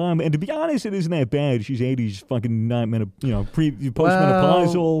 With his mom, and to be honest, it isn't that bad. She's 80. She's fucking not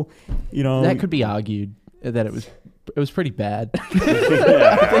postmenopausal. That could be argued that it was pretty bad. You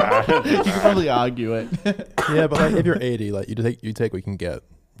could probably argue it. Yeah, but like if you're 80, like you take what you can get.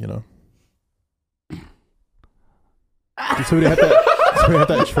 So we have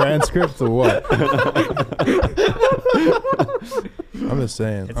that transcript or what? I'm just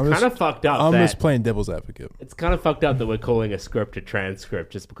saying. It's kind of fucked up. I'm just playing devil's advocate. It's kind of fucked up that we're calling a script a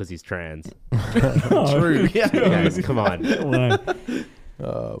transcript just because he's trans. True. Yeah. Guys, come on.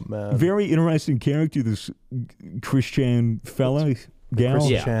 Oh man. Very interesting character, this Christian fella. Gal.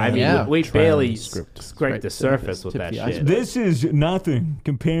 Yeah, I mean, we barely scraped the surface with that shit. This is nothing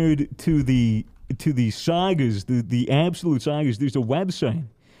compared to the sagas, the absolute sagas. There's a website.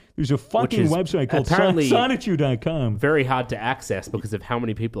 There's a fucking website called Sonichu.com. Very hard to access because of how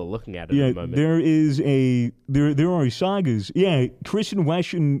many people are looking at it at the moment. There are sagas. Yeah, Chris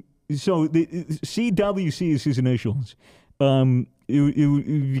Weston. So the CWC is his initials.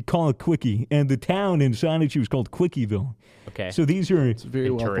 You call it Quickie, and the town in Sonichu is called Quickieville. Okay. So these are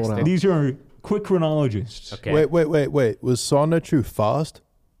very well thought out. These are quick chronologists. Okay. Wait. Was Sonichu fast?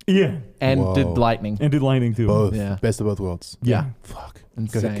 Yeah. And did lightning. And did lightning too. Both. Yeah. Best of both worlds. Yeah. Fuck.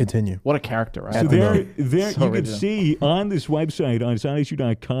 Insane. Go ahead, continue. What a character, right? So there you original. can see on this website on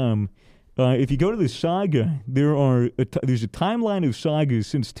Sonichu.com, if you go to the saga, there's a timeline of sagas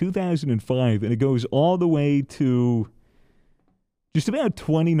since 2005, and it goes all the way to just about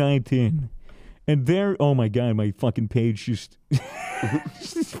 2019. And there, oh my God, my fucking page just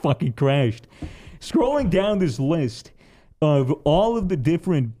fucking crashed. Scrolling down this list of all of the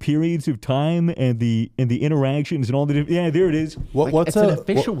different periods of time and the interactions and all the different, there it is. It's an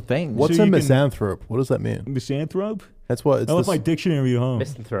official thing. What's a misanthrope? What does that mean? Misanthrope? That's what it's. I left my dictionary at home.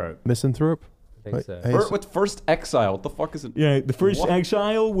 Misanthrope. I think so. What's first exile? What the fuck is it? Yeah, the first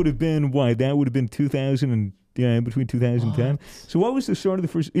exile would have been what? That would have been 2000 and between 2010. So what was the start of the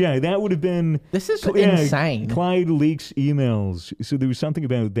first? Yeah, that would have been. This is insane. Clyde leaks emails. So there was something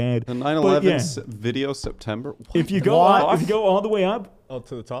about that. The 9/11 video September. What? If you go all the way up. Oh,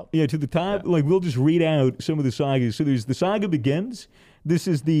 to the top. Yeah, to the top. Yeah. Like we'll just read out some of the sagas. So there's the saga begins. This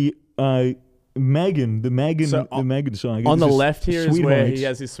is the Megan saga. On the left here is where he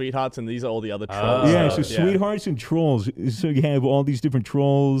has his sweethearts, and these are all the other trolls. Sweethearts and trolls. So you have all these different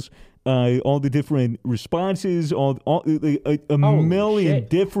trolls, all the different responses, a million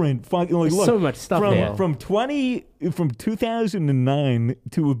different fucking. Like, look, so much stuff here. From 2009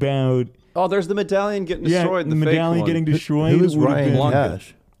 to about. Oh, there's the medallion getting destroyed. The medallion getting destroyed. Who's Ryan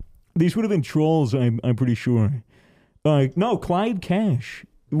Cash? These would have been trolls. I'm pretty sure. No, Clyde Cash.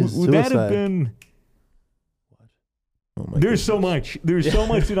 Would that have been? Oh There's so much. There's so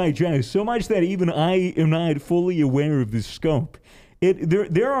much to digest. So much that even I am not fully aware of the scope.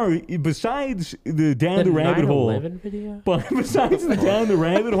 There are, besides the Down the Rabbit Hole, 9/11 video? but besides the Down the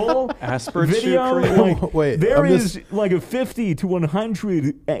Rabbit Hole Aspirin video, shoe cream? like, Wait, there I'm is like a 50 to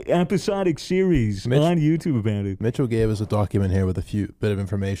 100 episodic series on YouTube about it. Mitchell gave us a document here with a few bit of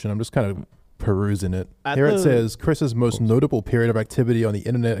information. I'm just kind of perusing it. At Here it the- says Chris's most notable period of activity on the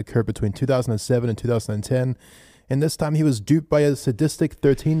internet occurred between 2007 and 2010. And this time he was duped by a sadistic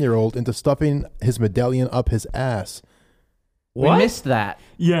 13-year-old into stuffing his medallion up his ass. We missed that.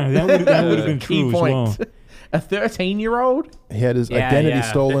 Yeah, that would have been Key true as point. well. A 13-year-old? He had his identity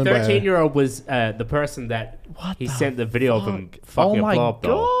stolen The by 13-year-old was the person that he sent the video of him Oh fucking a my blob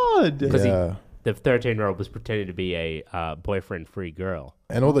doll. god! Because Yeah. the 13-year-old was pretending to be a boyfriend-free girl.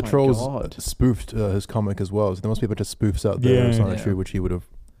 And all the my trolls God. spoofed his comic as well. So there must be a bunch of spoofs out there Yeah. on Sonichu, which he would have,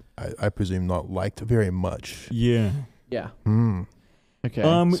 I presume, not liked very much. Yeah. Yeah. Hmm. Okay.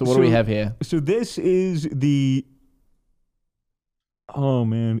 So what do we have here? So this is the. Oh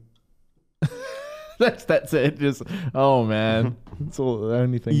man. That's it. Just man, that's all the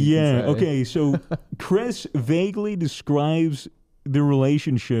only thing. You Yeah. can say. Okay. So Chris vaguely describes the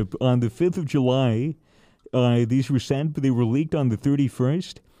relationship on the 5th of July. These were sent, but they were leaked on the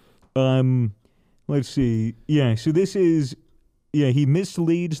 31st. Let's see. Yeah. So this is. Yeah, he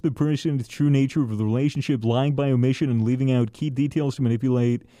misleads the person the true nature of the relationship, lying by omission and leaving out key details to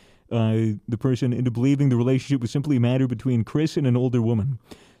manipulate the person into believing the relationship was simply a matter between Chris and an older woman.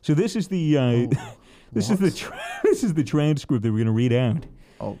 So this is the this is the transcript that we're going to read out.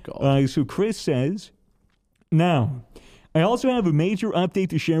 Oh god. So Chris says, "Now, I also have a major update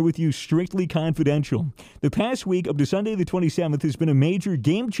to share with you, strictly confidential. The past week up to Sunday the 27th has been a major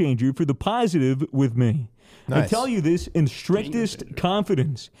game changer for the positive with me. I Nice. tell you this in strictest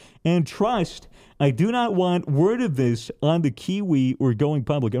confidence and trust. I do not want word of this on the Kiwi or going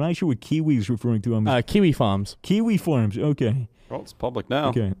public." I'm not sure what Kiwi is referring to. Kiwi Farms. Kiwi Farms, okay. Well, it's public now.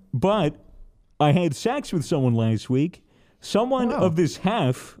 Okay. But I had sex with someone last week, someone of this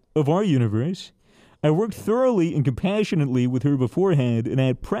half of our universe. I worked thoroughly and compassionately with her beforehand, and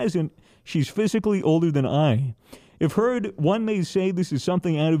at present, she's physically older than I. If heard, one may say this is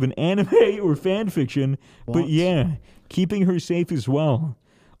something out of an anime or fan fiction, but yeah, keeping her safe as well.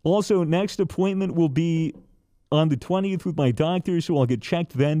 Also, next appointment will be on the 20th with my doctor, so I'll get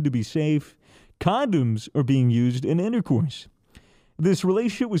checked then to be safe. Condoms are being used in intercourse. This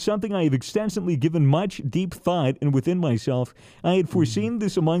relationship was something I have extensively given much deep thought, and within myself, I had foreseen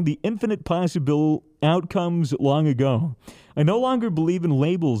this among the infinite possible outcomes long ago. I no longer believe in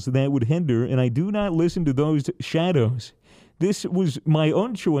labels that would hinder, and I do not listen to those shadows. This was my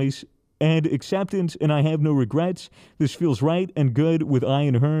own choice and acceptance, and I have no regrets. This feels right and good with I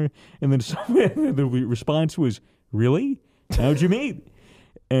and her. And then the response was, "Really? How'd you meet?"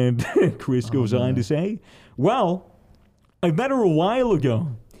 And Chris goes on to say, "Well, I met her a while ago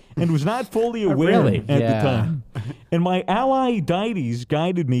and was not fully aware Really? at the time. And my ally deities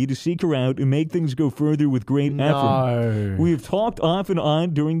guided me to seek her out and make things go further with great effort. We have talked off and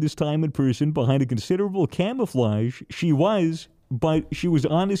on during this time in person behind a considerable camouflage. She was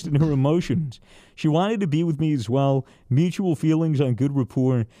honest in her emotions. She wanted to be with me as well. Mutual feelings on good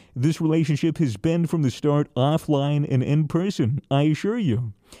rapport. This relationship has been from the start offline and in person, I assure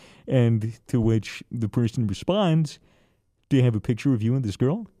you." And to which the person responds, "Do you have a picture of you and this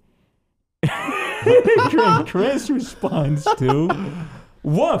girl?" Chris responds to,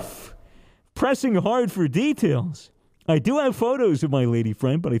 "Woof, pressing hard for details. I do have photos of my lady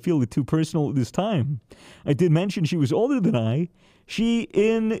friend, but I feel it too personal at this time. I did mention she was older than I. She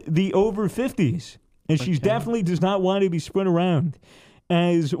in the over 50s, and she definitely does not want to be spun around.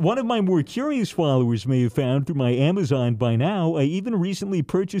 As one of my more curious followers may have found through my Amazon by now, I even recently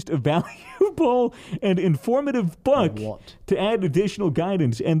purchased a valuable and informative book to add additional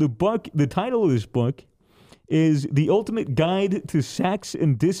guidance. And the title of this book is The Ultimate Guide to Sex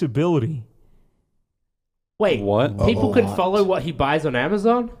and Disability." Wait, What? People can follow what he buys on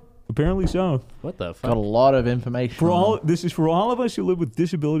Amazon? Apparently so. What the fuck? Got a lot of information. This is for all of us who live with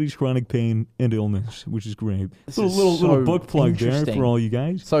disabilities, chronic pain, and illness, which is great. This So a is little so book plug there interesting. for all you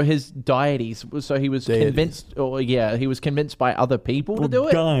guys. So his deities. So he was Deities. convinced, he was convinced by other people to do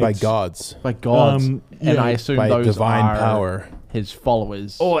it. Guides. By gods. By gods, Um, and yeah. I assume By those divine are power. his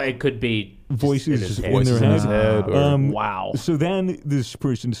followers. Or it could be just Voices in in his head. their Voices in his head. head. Or, Wow. So then this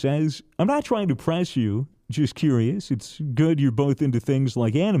person says, "I'm not trying to press you, just curious. It's good you're both into things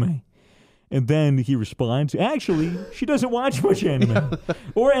like anime." And then he responds, "Actually, she doesn't watch much anime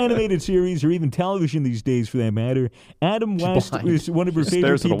or animated series or even television these days for that matter. Adam West blind. was one of her She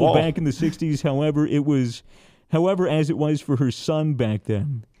favorite stares at a people wall. back in the 60s. However, as it was for her son back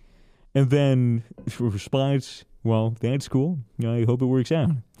then." And then for response, Well, that's cool. I hope it works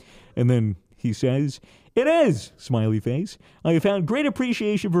out. And then he says, "It is!" Smiley face. "I have found great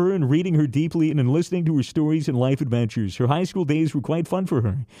appreciation for her in reading her deeply and in listening to her stories and life adventures. Her high school days were quite fun for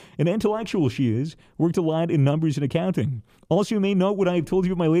her. An intellectual she is, worked a lot in numbers and accounting. Also, you may note what I have told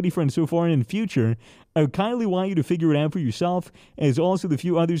you of my lady friend so far, and in future, I would kindly want you to figure it out for yourself, as also the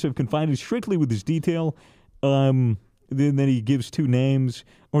few others have confined strictly with this detail." Then he gives 2 names,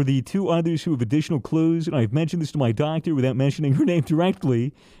 or the 2 others who have additional clues, and I've mentioned this to my doctor without mentioning her name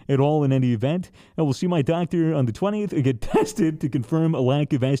directly at all in any event. I will see my doctor on the 20th and get tested to confirm a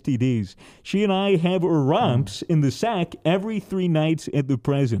lack of STDs. She and I have our romps in the sack every 3 nights at the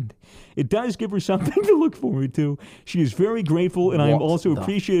present. It does give her something to look forward to. She is very grateful, and I am also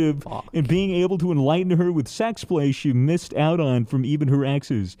appreciative in being able to enlighten her with sex play she missed out on from even her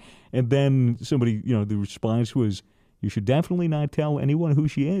exes. And then somebody, the response was, "You should definitely not tell anyone who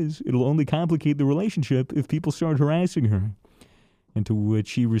she is. It'll only complicate the relationship if people start harassing her." And to which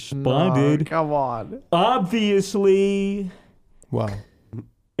she responded, Come on. "Obviously." Wow.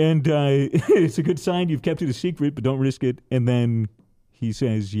 And it's a good sign you've kept it a secret, but don't risk it. And then he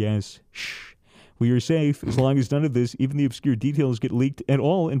says, "Yes, shh. We are safe as long as none of this, even the obscure details, get leaked at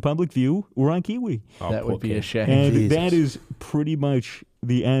all in public view or on Kiwi." That would be a shame. And Jesus. that is pretty much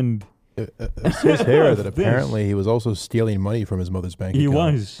the end. It says here that apparently he was also stealing money from his mother's bank He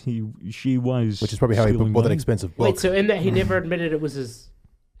account. was. She was. Which is probably how he stealing bought that money. expensive book. Wait, so in that he never admitted it was his.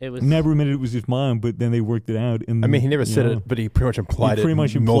 It was Never admitted it was his mom, but then they worked it out. And I mean, he never said it, but he pretty much implied He pretty it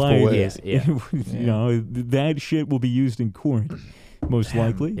much in multiple implied ways. Yeah. That shit will be used in court, most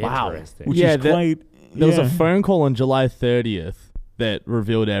likely. Interesting. Which Yeah, is quite. There was yeah. a phone call on July 30th that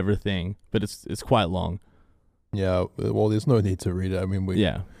revealed everything, but it's quite long. Yeah, well, there's no need to read it. I mean,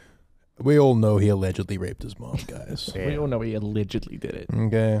 we all know he allegedly raped his mom, guys. We all know he allegedly did it.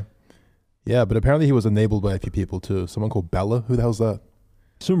 Okay. Yeah, but apparently he was enabled by a few people too. Someone called Bella. Who the hell's that?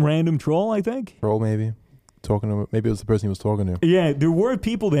 Some random troll, I think. Troll, maybe. Maybe it was the person he was talking to. Yeah, there were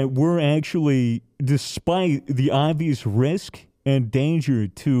people that were actually, despite the obvious risk and danger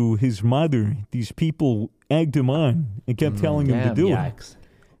to his mother, these people egged him on and kept telling him to do it. Yikes.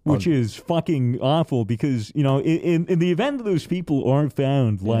 Which is fucking awful because, in the event that those people are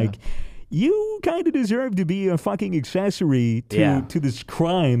found, you kind of deserve to be a fucking accessory to this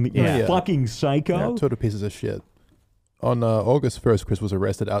crime, you fucking psycho. Yeah, total pieces of shit. On August 1st, Chris was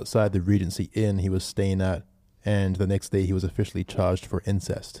arrested outside the Regency Inn he was staying at, and the next day he was officially charged for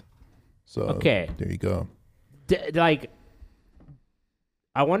incest. So, Okay. there you go.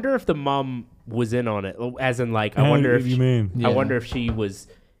 I wonder if the mom was in on it, as in, I How wonder do if you mean? I wonder if she was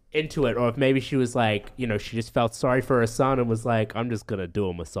into it, or if maybe she was she just felt sorry for her son and was like, "I'm just gonna do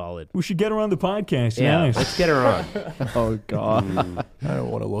him a solid." We should get her on the podcast. Yeah, Nice. let's get her on. Oh, God. I don't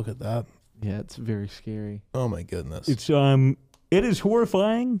want to look at that. Yeah, it's very scary. Oh my goodness. It is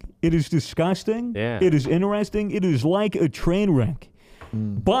horrifying. It is disgusting. Yeah. It is interesting. It is like a train wreck.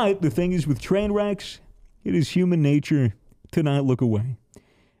 But the thing is, with train wrecks, it is human nature to not look away.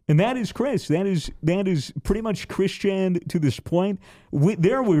 And that is Chris. That is pretty much Christian to this point.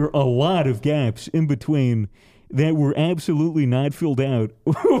 There were a lot of gaps in between that were absolutely not filled out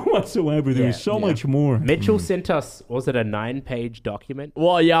whatsoever. There was so much more. Mitchell sent us, was it a 9-page document?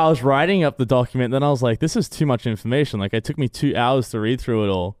 Well, yeah, I was writing up the document, then I was like, this is too much information. It took me 2 hours to read through it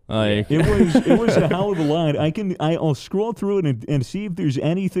all. It was a hell of a lot. I'll scroll through it and see if there's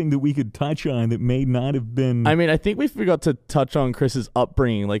anything that we could touch on that may not have been. I mean, I think we forgot to touch on Chris's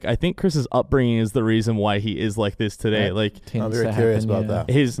upbringing. I think Chris's upbringing is the reason why he is like this today. I'm very curious about that.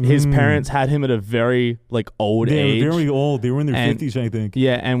 His parents had him at a very old age. They were very old. They were in their And- 50s, I think.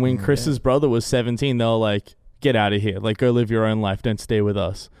 Yeah, and when Chris's brother was 17, they were like, "Get out of here! Go live your own life. Don't stay with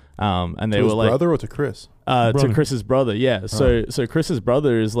us." And they To were his like, brother or to Chris? to Brother. Chris's brother. Yeah. So Chris's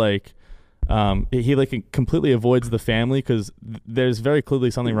brother is he completely avoids the family because there's very clearly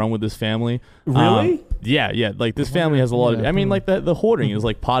something wrong with this family. Really? Yeah. This family has a lot of. I mean, the hoarding is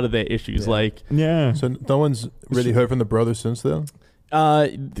part of their issues. Yeah. So no one's really heard from the brother since then?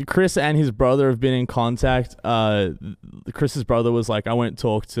 Chris and his brother have been in contact. Chris's brother was like, "I won't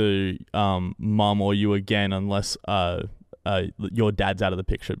talk to mom or you again unless your dad's out of the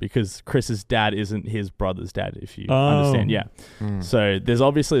picture," because Chris's dad isn't his brother's dad, if you understand. Yeah. So there's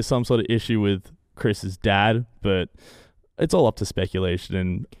obviously some sort of issue with Chris's dad, but it's all up to speculation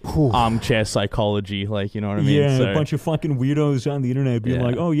and armchair psychology, you know what I mean? Yeah, So, a bunch of fucking weirdos on the internet being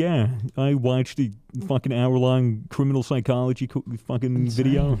like, "Oh yeah, I watched a fucking hour-long criminal psychology fucking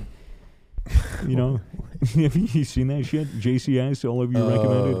video." Have you seen that shit? JCS, all of you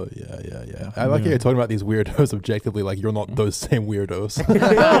recommended? Oh, yeah. I like how you're talking about these weirdos objectively, like you're not those same weirdos.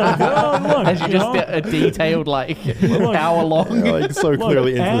 Look, As you just a detailed hour long. You're, like so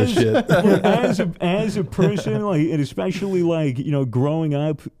clearly into the shit. As a person, like, and especially like, growing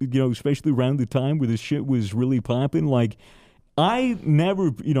up, especially around the time where this shit was really popping, like, I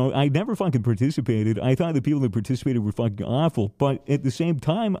never fucking participated. I thought the people that participated were fucking awful. But at the same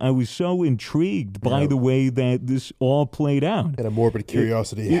time, I was so intrigued by the way that this all played out. And a morbid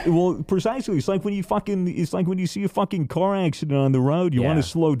curiosity. Well, precisely. It's like when you see a fucking car accident on the road. You want to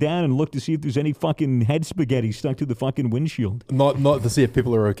slow down and look to see if there's any fucking head spaghetti stuck to the fucking windshield. Not to see if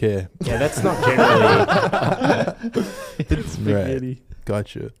people are okay. Yeah, that's not generally. It's spaghetti. Right.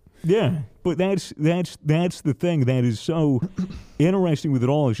 Gotcha. Yeah, but that's the thing that is so interesting with it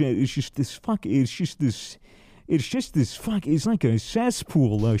all. It's just this fuck. It's like a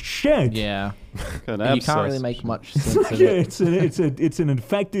cesspool of shit. Yeah, you can't really make much sense of it. It's an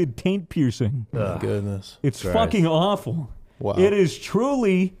infected taint piercing. Oh, goodness, it's fucking awful. Wow, it is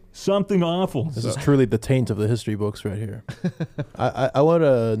truly something awful. This is truly the taint of the history books right here. I want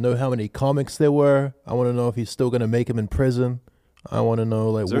to know how many comics there were. I want to know if he's still going to make him in prison. I want to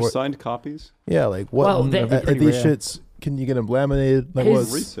know, like, is there signed copies? Yeah, like what? Well, these shits, can you get them laminated? Like,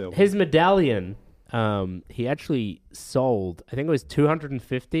 his medallion, he actually sold. I think it was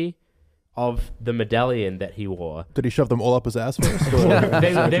 250 of the medallion that he wore. Did he shove them all up his ass first?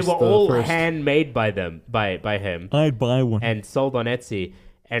 They were all handmade by him. I'd buy one and sold on Etsy.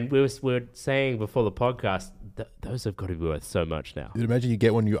 And we were saying before the podcast, those have got to be worth so much now. Dude, imagine you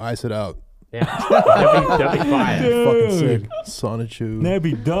get one, you ice it out. Yeah, that'd be fire. Fucking sick. Sonichu. That'd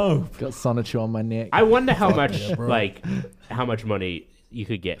be dope. Got Sonichu on my neck. I wonder how much, how much money you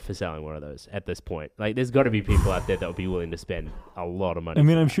could get for selling one of those at this point. Like, there's got to be people out there that would be willing to spend a lot of money. I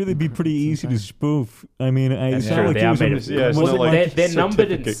mean, I'm sure they'd be pretty easy to spoof. I mean, that's true. Like they are made of. They're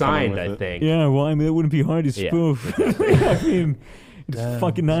numbered and signed, I think. Yeah, well, I mean, it wouldn't be hard to spoof. I mean. It's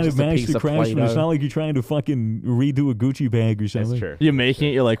fucking not a master craftsman. It's not like you're trying to fucking redo a Gucci bag or something. That's true. You're making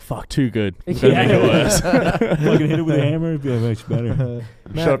it, you're like, fuck, too good. It's gonna make it worse. Fucking hit it with a hammer, it'd be much better.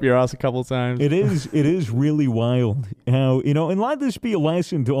 Shut up your ass a couple times. It is really wild how, and let this be a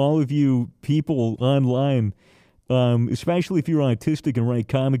lesson to all of you people online, especially if you're autistic and write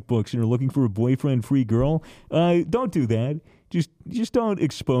comic books and are looking for a boyfriend-free girl. Don't do that. Just don't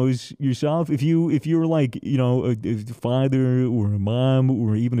expose yourself. If you're like a father or a mom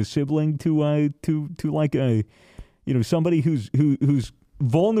or even a sibling to like a somebody who's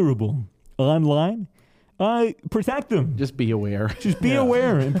vulnerable online, protect them. Just be aware. Just be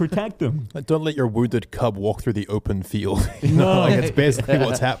aware and protect them. Don't let your wounded cub walk through the open field. No, it's basically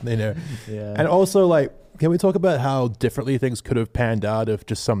what's happening there. Yeah. And also, like, can we talk about how differently things could have panned out if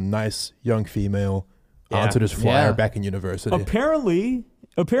just some nice young female answered his flyer back in university? Apparently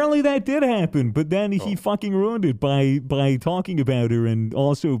that did happen, but then he fucking ruined it by talking about her and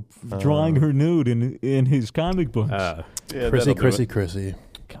also drawing her nude in his comic books. Chrissy.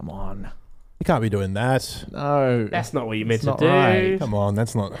 Come on. You can't be doing that. No. That's not what you meant to not do. Right. Come on,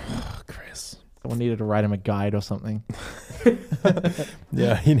 that's not... Chris. Someone needed to write him a guide or something.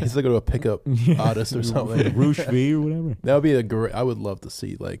 Yeah, he needs to go to a pickup artist or something. Roosh V or whatever. That would be a great... I would love to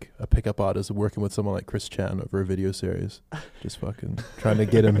see, like, a pickup artist working with someone like Chris Chan over a video series. Just fucking trying to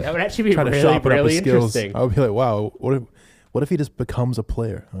get him... That would actually be trying really, to sharpen really up his skills. interesting. I would be like, wow, what if he just becomes a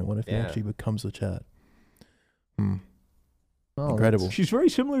player? I mean, what if he actually becomes a chat? Incredible. She's very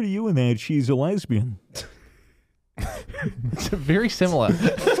similar to you in that she's a lesbian. It's very similar.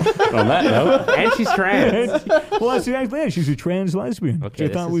 On that note. And she's trans. Well, that's exactly it. She's a trans lesbian. Okay,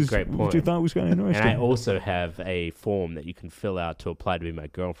 this is a great point. Which I thought was kind of interesting. And I also have a form that you can fill out to apply to be my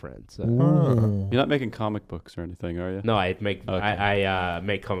girlfriend. So. You're not making comic books or anything, are you? No, I make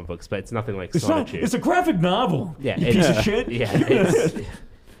make comic books, but it's nothing like Sonichu. It's a graphic novel. Yeah, you piece of shit. Yeah, it's...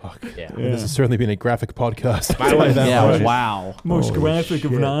 Fuck. Yeah. This has certainly been a graphic podcast. Wow. Most graphic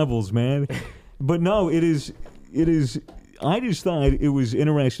of novels, man. But no, it is. I just thought it was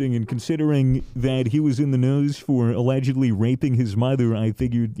interesting, and considering that he was in the news for allegedly raping his mother, I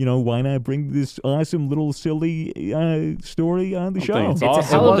figured, why not bring this awesome little silly story on the show? It's a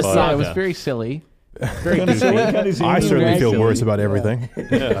hell of a saga. It was very silly. Very goofy. I certainly feel worse about everything.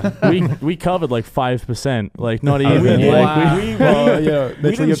 We covered like 5%, like not even. We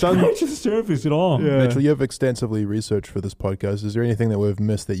Mitchell, didn't scratch the surface at all. Mitchell, you have extensively researched for this podcast. Is there anything that we've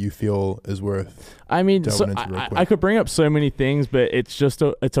missed that you feel is worth? I mean, I could bring up so many things, but it's just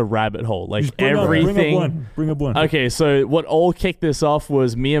it's a rabbit hole. Like everything. Bring up one. Okay, so what all kicked this off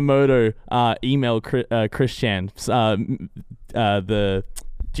was Miyamoto emailed Chris Chan,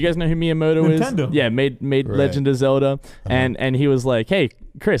 do you guys know who Miyamoto Nintendo. is? Yeah, made Right. Legend of Zelda, and he was like, "Hey,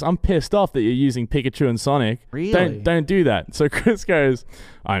 Chris, I'm pissed off that you're using Pikachu and Sonic. Really? Don't do that." So Chris goes,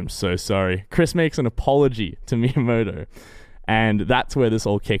 "I'm so sorry." Chris makes an apology to Miyamoto. And that's where this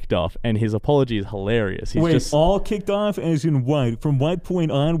all kicked off. And his apology is hilarious. He's Wait, just all kicked off as in what? From what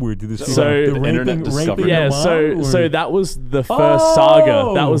point onward did this? So- the The internet discovered yeah. them So out, or- so that was the first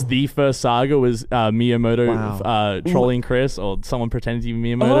saga. That was Oh! the first saga. Was Miyamoto Wow. trolling Chris or someone pretending to be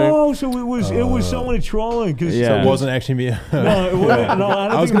Miyamoto? Oh, so it was someone trolling because Yeah. So it wasn't actually me. no, it wasn't, no, I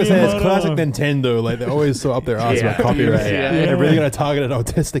don't I was think gonna say it's Miyamoto- classic Nintendo. Like they're always so up their ass Yeah. about copyright. Yeah. They're really gonna target an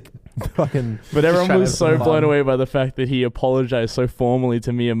autistic fucking. But everyone trying to was have so some blown fun. away by the fact that he apologized so formally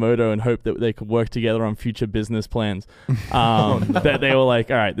to Miyamoto and hoped that they could work together on future business plans. That they were like,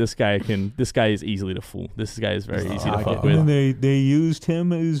 all right, this guy is easy to fool. This guy is very easy to fuck And then with. they used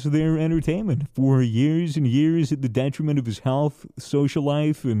him as their entertainment for years and years at the detriment of his health, social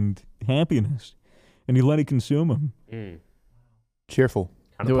life, and happiness. And he let it consume him. Cheerful.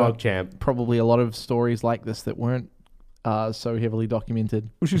 Kind There of were pog champ. probably a lot of stories like this that weren't so heavily documented.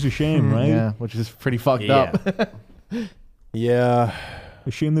 Which is a shame, right? Yeah, which is pretty fucked Yeah. up. Yeah.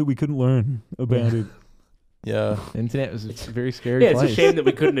 A shame that we couldn't learn about it. Yeah. The internet was a very scary Yeah, it's place. a shame that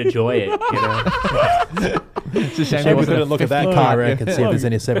we couldn't enjoy it. You know. It's a shame Maybe there we wasn't couldn't a look at that 50 car mark. wreck and see if there's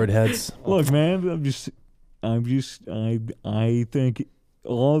any severed heads. Look, man, I think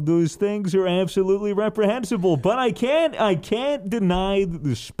all of those things are absolutely reprehensible, but I can't deny that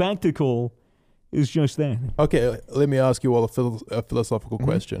the spectacle is just that. Okay, let me ask you all a philosophical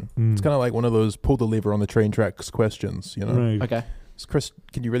question. It's kind of like one of those pull the lever on the train tracks questions, you know? Right. Okay.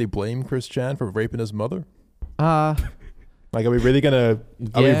 Can you really blame Chris Chan for raping his mother? Uh, Like, are we really gonna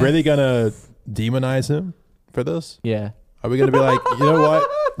demonize him for this? yeah. Are we gonna be like, you know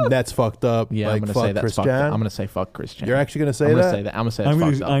what? That's fucked up. Yeah, like, I'm gonna fuck say that's Chris fucked Chan. up. I'm gonna say fuck Chris Chan. You're actually gonna say I'm that? gonna say that. I'm gonna say it's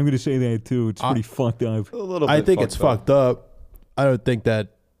fucked up. I'm gonna say that too. It's pretty fucked up. A little I bit think it's fucked up. I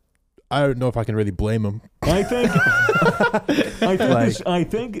don't know if I can really blame him. I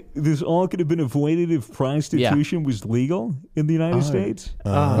think this all could have been avoided if prostitution was legal in the United States.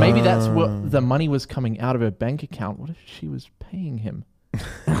 Maybe that's what the money was coming out of her bank account. What if she was paying him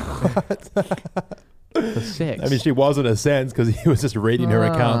for sex? I mean, she was in a sense because he was just raiding her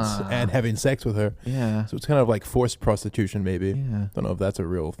accounts Ah. and having sex with her. yeah. So it's kind of like forced prostitution, maybe. Yeah. Don't know if that's a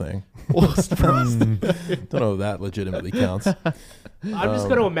real thing. Don't know if that legitimately counts. I'm just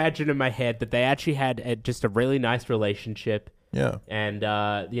going to imagine in my head that they actually had just a really nice relationship. Yeah. And,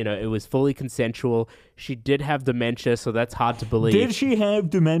 it was fully consensual. She did have dementia, so that's hard to believe. Did she have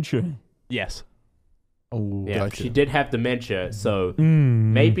dementia? Yes. Oh, Yeah, Gotcha. she did have dementia, so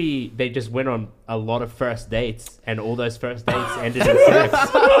maybe they just went on a lot of first dates, and all those first dates ended in sex.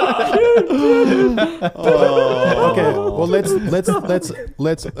 Okay. Well, let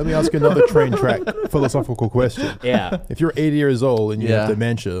me ask you another train track philosophical question. Yeah. If you're 80 years old and you have Yeah.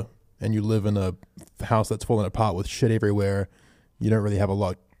 dementia and you live in a house that's falling apart with shit everywhere, you don't really have a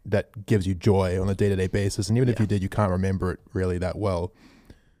lot that gives you joy on a day-to-day basis. And even if you did, you can't remember it really that well.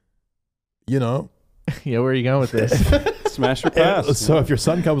 You know? yeah. Where are you going with this? Smash or pass. So if your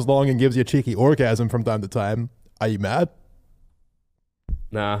son comes along and gives you a cheeky orgasm from time to time, are you mad?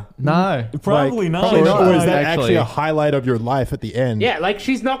 Nah. No. Probably Like, not. probably not. Or is that Actually. actually a highlight of your life at the end? Yeah, like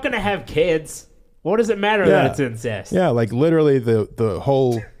she's not going to have kids. What does it matter Yeah. that it's incest? Yeah, like literally the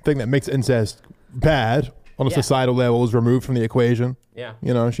whole thing that makes incest bad on a Yeah. societal level is removed from the equation. Yeah.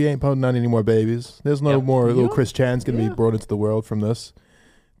 You know, she ain't putting out any more babies. There's no Yep. more little Chris Chan's going to be brought into the world from this.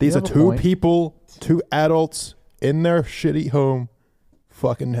 These You are have a two point. people, two adults in their shitty home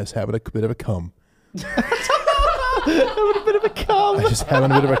fucking just having a bit of a cum. Just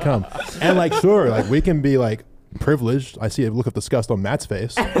having a bit of a cum. And like, sure, like we can be like privileged. I see a look of disgust on Matt's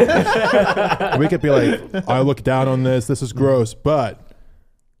face. We could be like, I look down on this. This is gross, but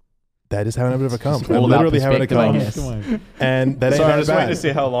that is having a bit of a cum. all I'm about literally having a perspective, I cum. guess. Come on. And that ain't Sorry, I'm that just waiting bad. to see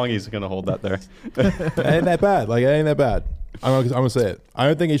how long he's going to hold that there. It ain't that bad. Like, it ain't that bad. I'm gonna say it. I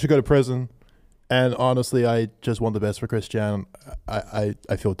don't think he should go to prison. And honestly, I just want the best for Chris Chan. I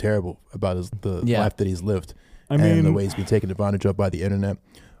feel terrible about the life that he's lived and the mean- way he's been taken advantage of by the internet.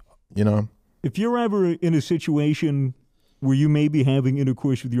 You know? If you're ever in a situation where you may be having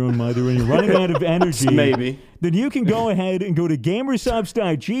intercourse with your own mother and you're running out of energy, Maybe. then you can go ahead and go to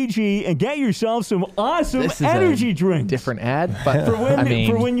gamersubs.gg and get yourself some awesome This is energy a drinks. different ad, but For when, I mean,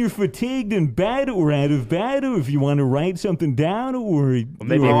 for when you're fatigued in bed or out of bed, or if you want to write something down, or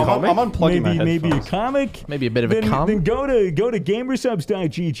maybe a comic? I'm unplugging my maybe a headphones. comic. maybe a bit of a Then cum. go to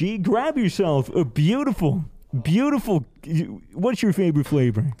gamersubs.gg, grab yourself a beautiful. What's your favorite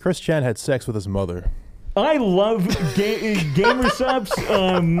flavor? Chris Chan had sex with his mother. I love gamer subs.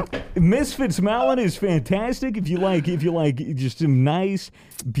 Misfits Melon is fantastic. If you like just some nice,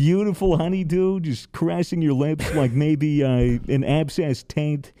 beautiful honeydew, just caressing your lips like maybe an abscess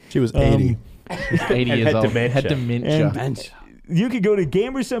taint. She was 80. 80 years had old. dementia. Had dementia. And you could go to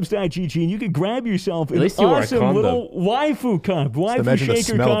gamersubs.gg and you could grab yourself an least you wore a awesome condom. little waifu cup. Waifu Imagine the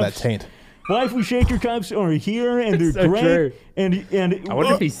shaker smell of cups. that taint. Waifu shaker cups are here and they're so great. true. And I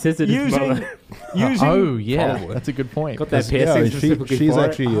wonder if he scissored his mother. Oh, yeah. Probably. That's a good point. Got that Yeah, piercing specifically she's for it.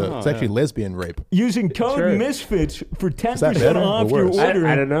 actually it's actually lesbian rape. using code True. Misfits for 10% better or off your worse? order.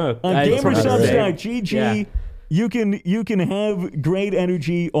 I don't know. On That's what I was saying. gamersubs.gg, Yeah. you can have great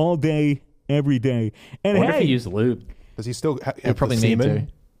energy all day, every day. I And wonder if hey, he used lube. Does he still have You probably the need semen?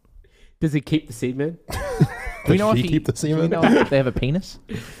 to. Does he keep the semen? Do we know Does if he keep the do we semen? know if they have a penis?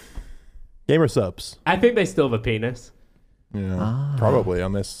 Gamer subs. I think they still have a penis. Yeah, probably.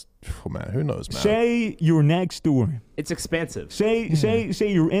 Unless, oh man, who knows, man? say you're next door. It's expensive. Say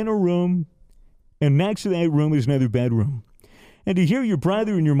you're in a room, and next to that room is another bedroom, and to hear your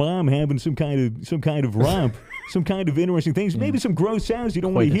brother and your mom having some kind of romp, some kind of interesting things, maybe some gross sounds you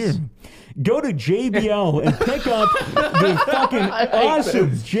don't want to hear. Coitus. Go to JBL and pick up the fucking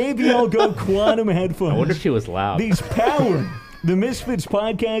awesome JBL Go Quantum headphones. I wonder if she was loud. These power the Misfits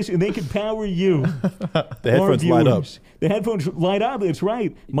podcast, and they can power you. The headphones light up. The headphones light up. That's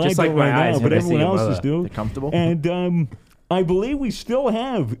right. Mine Just like don't my right eyes now, but when I see everyone your else's mother. do. They're comfortable. And I believe we still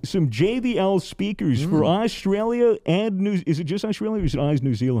have some JBL speakers for Australia and New. Is it just Australia or is it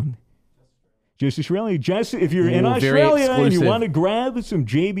New Zealand? Just Australia. Just if you're in Ooh, very Australia and you exclusive. want to grab some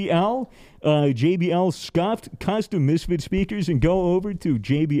JBL scuffed custom Misfit speakers, and go over to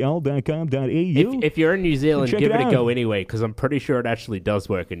jbl.com.au. If you're in New Zealand, Check give it it a out. go anyway, because I'm pretty sure it actually does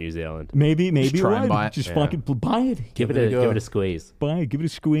work in New Zealand. Maybe try it and would. buy it. Just Yeah. fucking buy it. Give it it a go. a squeeze. Buy it. Give it a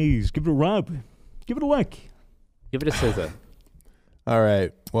squeeze. Give it a rub. Give it a lick. Give it a scissor. All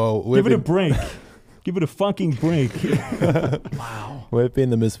right. Well, Give it a break. Give it a fucking break. we've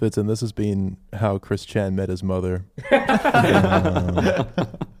been the Misfits, and this has been how Chris Chan met his mother.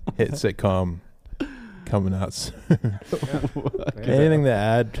 Hit sitcom coming out soon. Anything to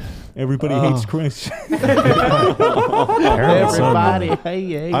add? Everybody hates Chris. Everybody,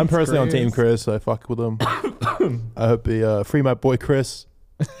 hey, I'm personally on Team Chris. I fuck with him. I hope he free my boy Chris.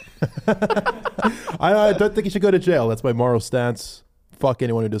 I don't think he should go to jail. That's my moral stance. Fuck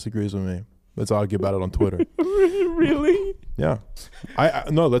anyone who disagrees with me. Let's argue about it on Twitter. Really? Yeah. I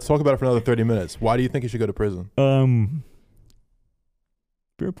no. Let's talk about it for another 30 minutes. Why do you think he should go to prison?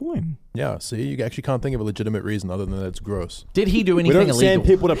 Fair point. Yeah. See, you actually can't think of a legitimate reason other than that it's gross. Did he do We anything don't send illegal?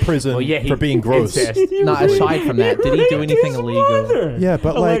 people to prison Well, yeah, for being gross. incest. No, aside from that, did he do anything illegal? Yeah,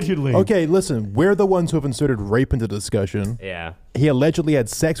 but allegedly. like, okay, listen, we're the ones who have inserted rape into the discussion. Yeah. He allegedly had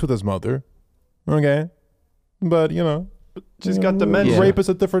sex with his mother. Okay, but you know, She's got dementia. rape is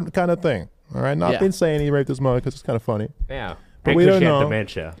a different kind of thing. All right, not Yeah. been saying he raped his mother because it's kind of funny. Yeah. But And we 'cause don't she had know.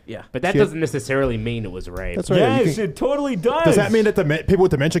 dementia. Yeah. But that She- doesn't necessarily mean it was rape. That's right. You Yes, can- it totally does. does that mean that people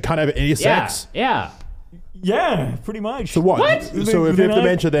with dementia can't have any Yeah. sex? Yeah. Yeah, pretty much. So what? What? So if They're you have not-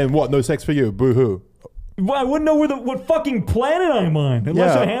 dementia, then what? No sex for you? Boo hoo. Well, I wouldn't know what fucking planet I'm on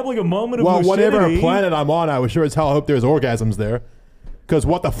unless Yeah. I have like a moment of Well, whatever lucidity. planet I'm on, I was sure as hell hope there's orgasms there. Because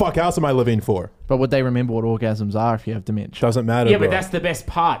what the fuck else am I living for? But would they remember what orgasms are if you have dementia? Doesn't matter. Yeah, bro. but that's the best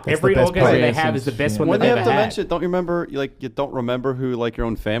part. That's Every the best orgasm part. they have is the best Yeah. one When they've they ever have had. dementia, don't you remember? Like you don't remember who like your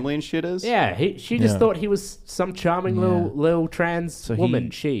own family and shit is. Yeah, she just Yeah. thought he was some charming little trans So woman. he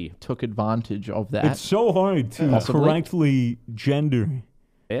She. took advantage of that. It's so hard to Possibly. correctly gender.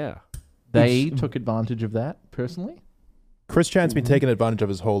 Yeah. They took advantage of that, personally. Chris Chan's been taking advantage of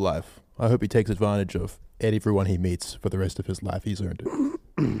his whole life. I hope he takes advantage of everyone he meets for the rest of his life. He's earned it.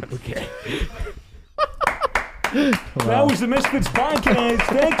 Okay. That was the Misfits podcast.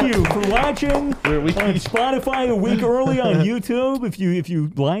 Thank you for watching on Spotify a week early on YouTube. If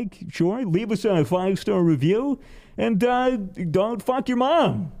you like, sure, leave us a 5-star review, and don't fuck your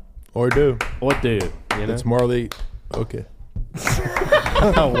mom. Or do. Or do. You know? It's morally okay.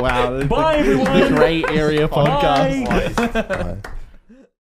 Oh, wow. Bye, everyone. The gray area podcast. Bye. Bye.